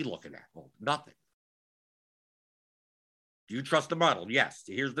 What is he looking at? Well, nothing. Do you trust the model? Yes.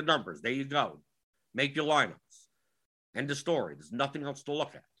 Here's the numbers. There you go. Make your lineups. End of story. There's nothing else to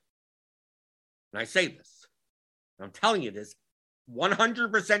look at. And I say this. I'm telling you this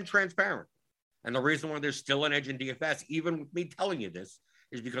 100% transparent. And the reason why there's still an edge in DFS, even with me telling you this,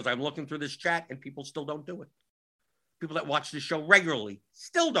 is because I'm looking through this chat and people still don't do it. People that watch this show regularly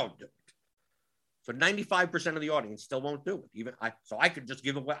still don't do it. So 95% of the audience still won't do it. So I could just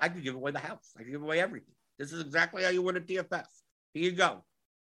give away. I could give away the house. I could give away everything. This is exactly how you win at DFS. Here you go.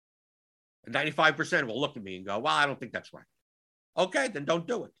 And 95% will look at me and go, "Well, I don't think that's right." Okay, then don't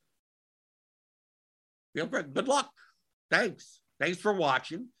do it. Feel great. Good luck. Thanks. Thanks for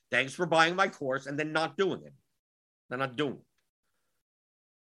watching. Thanks for buying my course and then not doing it. They're not doing it.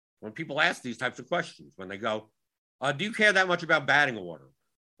 When people ask these types of questions, when they go, do you care that much about batting order,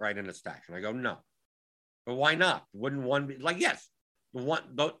 right, in a stack? And I go, no. But why not? Wouldn't one be like, yes,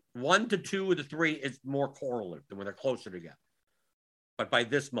 the 1 to 2 or the 3 is more correlative than when they're closer together. But by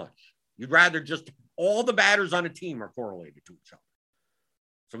this much, you'd rather just all the batters on a team are correlated to each other.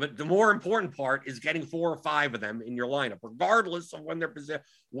 So the more important part is getting 4 or 5 of them in your lineup, regardless of when they're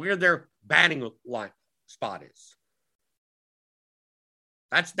where their batting line spot is.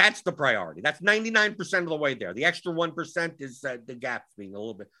 That's the priority. That's 99% of the way there. The extra 1% is the gaps being a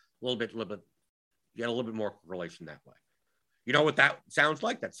little bit, get a little bit more correlation that way. You know what that sounds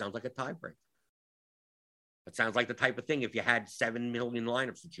like? That sounds like a tiebreak. That sounds like the type of thing if you had 7 million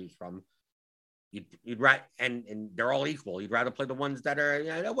lineups to choose from. You'd rather, and they're all equal. You'd rather play the ones that are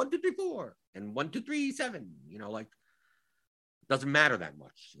 1, 2, 3, 4 and 1, 2, 3, 7. Like it doesn't matter that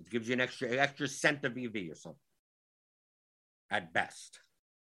much. It gives you an extra cent of EV or something at best.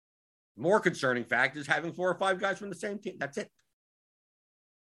 More concerning fact is having 4 or 5 guys from the same team. That's it.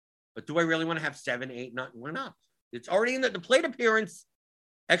 But do I really want to have 7, 8, 9? Why not? It's already in the plate appearance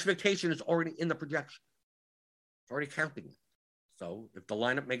expectation is already in the projection. It's already counting it. So if the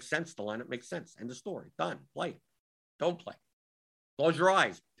lineup makes sense, the lineup makes sense. End of story. Done. Play it. Don't play. Close your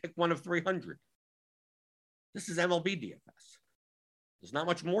eyes. Pick one of 300. This is MLB DFS. There's not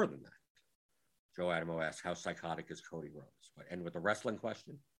much more than that. Joe Adamo asks, how psychotic is Cody Rhodes? And with the wrestling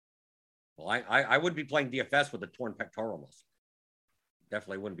question, well, I would be playing DFS with a torn pectoral muscle.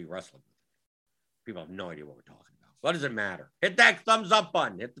 Definitely wouldn't be wrestling. People have no idea what we're talking about. What does it matter? Hit that thumbs up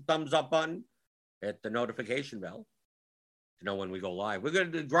button. Hit the thumbs up button. Hit the notification bell to know when we go live. We're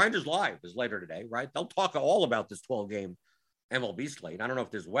going to do Grinders Live is later today, right? They'll talk all about this 12-game MLB slate. I don't know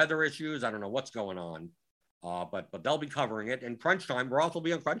if there's weather issues. I don't know what's going on, but they'll be covering it. And Crunch Time, Roth will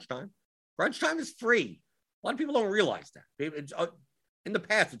be on Crunch Time. Crunch Time is free. A lot of people don't realize that. It's, in the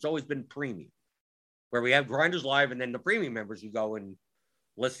past, it's always been premium, where we have Grinders Live, and then the premium members, you go and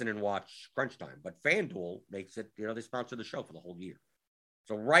listen and watch Crunch Time. But FanDuel makes it, they sponsor the show for the whole year.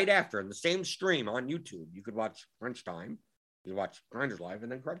 So right after, in the same stream on YouTube, you could watch Crunch Time, you watch Grinders Live,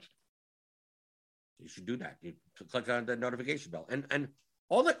 and then Crunch Time. You should do that. You click on the notification bell. And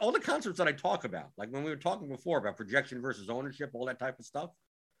all the concepts that I talk about, like when we were talking before about projection versus ownership, all that type of stuff,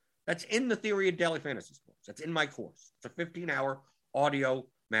 that's in the Theory of Daily Fantasy Sports. That's in my course. It's a 15-hour audio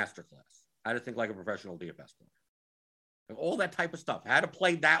masterclass. How to think like a professional DFS player. And all that type of stuff. How to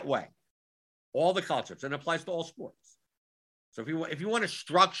play that way. All the concepts. And it applies to all sports. So if you want a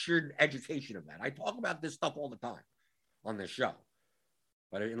structured education of that, I talk about this stuff all the time on this show.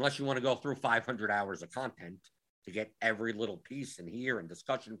 But unless you want to go through 500 hours of content to get every little piece in here and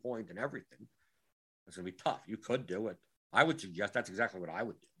discussion point and everything, it's going to be tough. You could do it. I would suggest that's exactly what I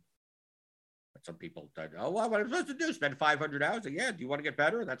would do. But some people say, oh, well, what am I supposed to do? Spend 500 hours? Yeah, do you want to get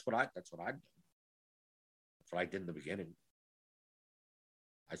better? That's what I'd do. That's what I did in the beginning.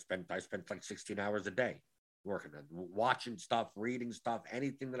 I spent like 16 hours a day working on watching stuff, reading stuff,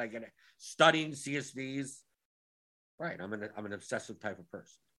 anything that I get, studying CSVs. Right, I'm an obsessive type of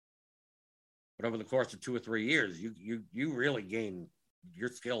person. But over the course of 2 or 3 years, you really gain your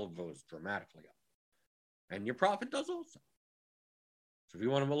skill goes dramatically up. And your profit does also. So if you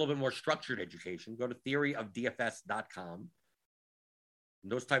want a little bit more structured education, go to theoryofdfs.com.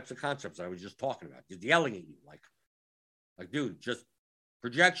 And those types of concepts I was just talking about, just yelling at you like, dude, just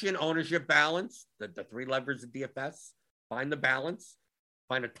projection, ownership, balance, the three levers of DFS, find the balance,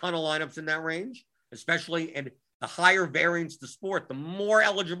 find a ton of lineups in that range, especially in the higher variance the sport, the more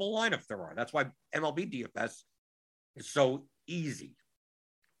eligible lineups there are. That's why MLB DFS is so easy.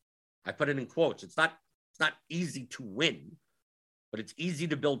 I put it in quotes. It's not easy to win, but it's easy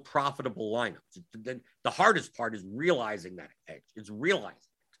to build profitable lineups. The hardest part is realizing that edge. It's realizing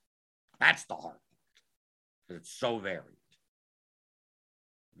it. That's the hard part. Because it's so varied.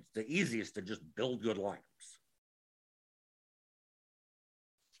 It's the easiest to just build good lineups.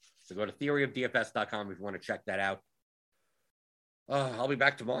 So go to theoryofdfs.com if you want to check that out. I'll be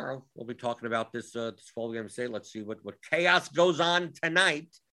back tomorrow. We'll be talking about this fall game state. Let's see what chaos goes on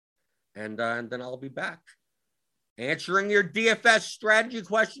tonight. And then I'll be back answering your DFS strategy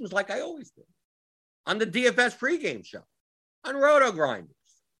questions like I always do on the DFS Pre-Game Show on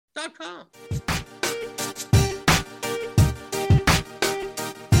rotogrinders.com.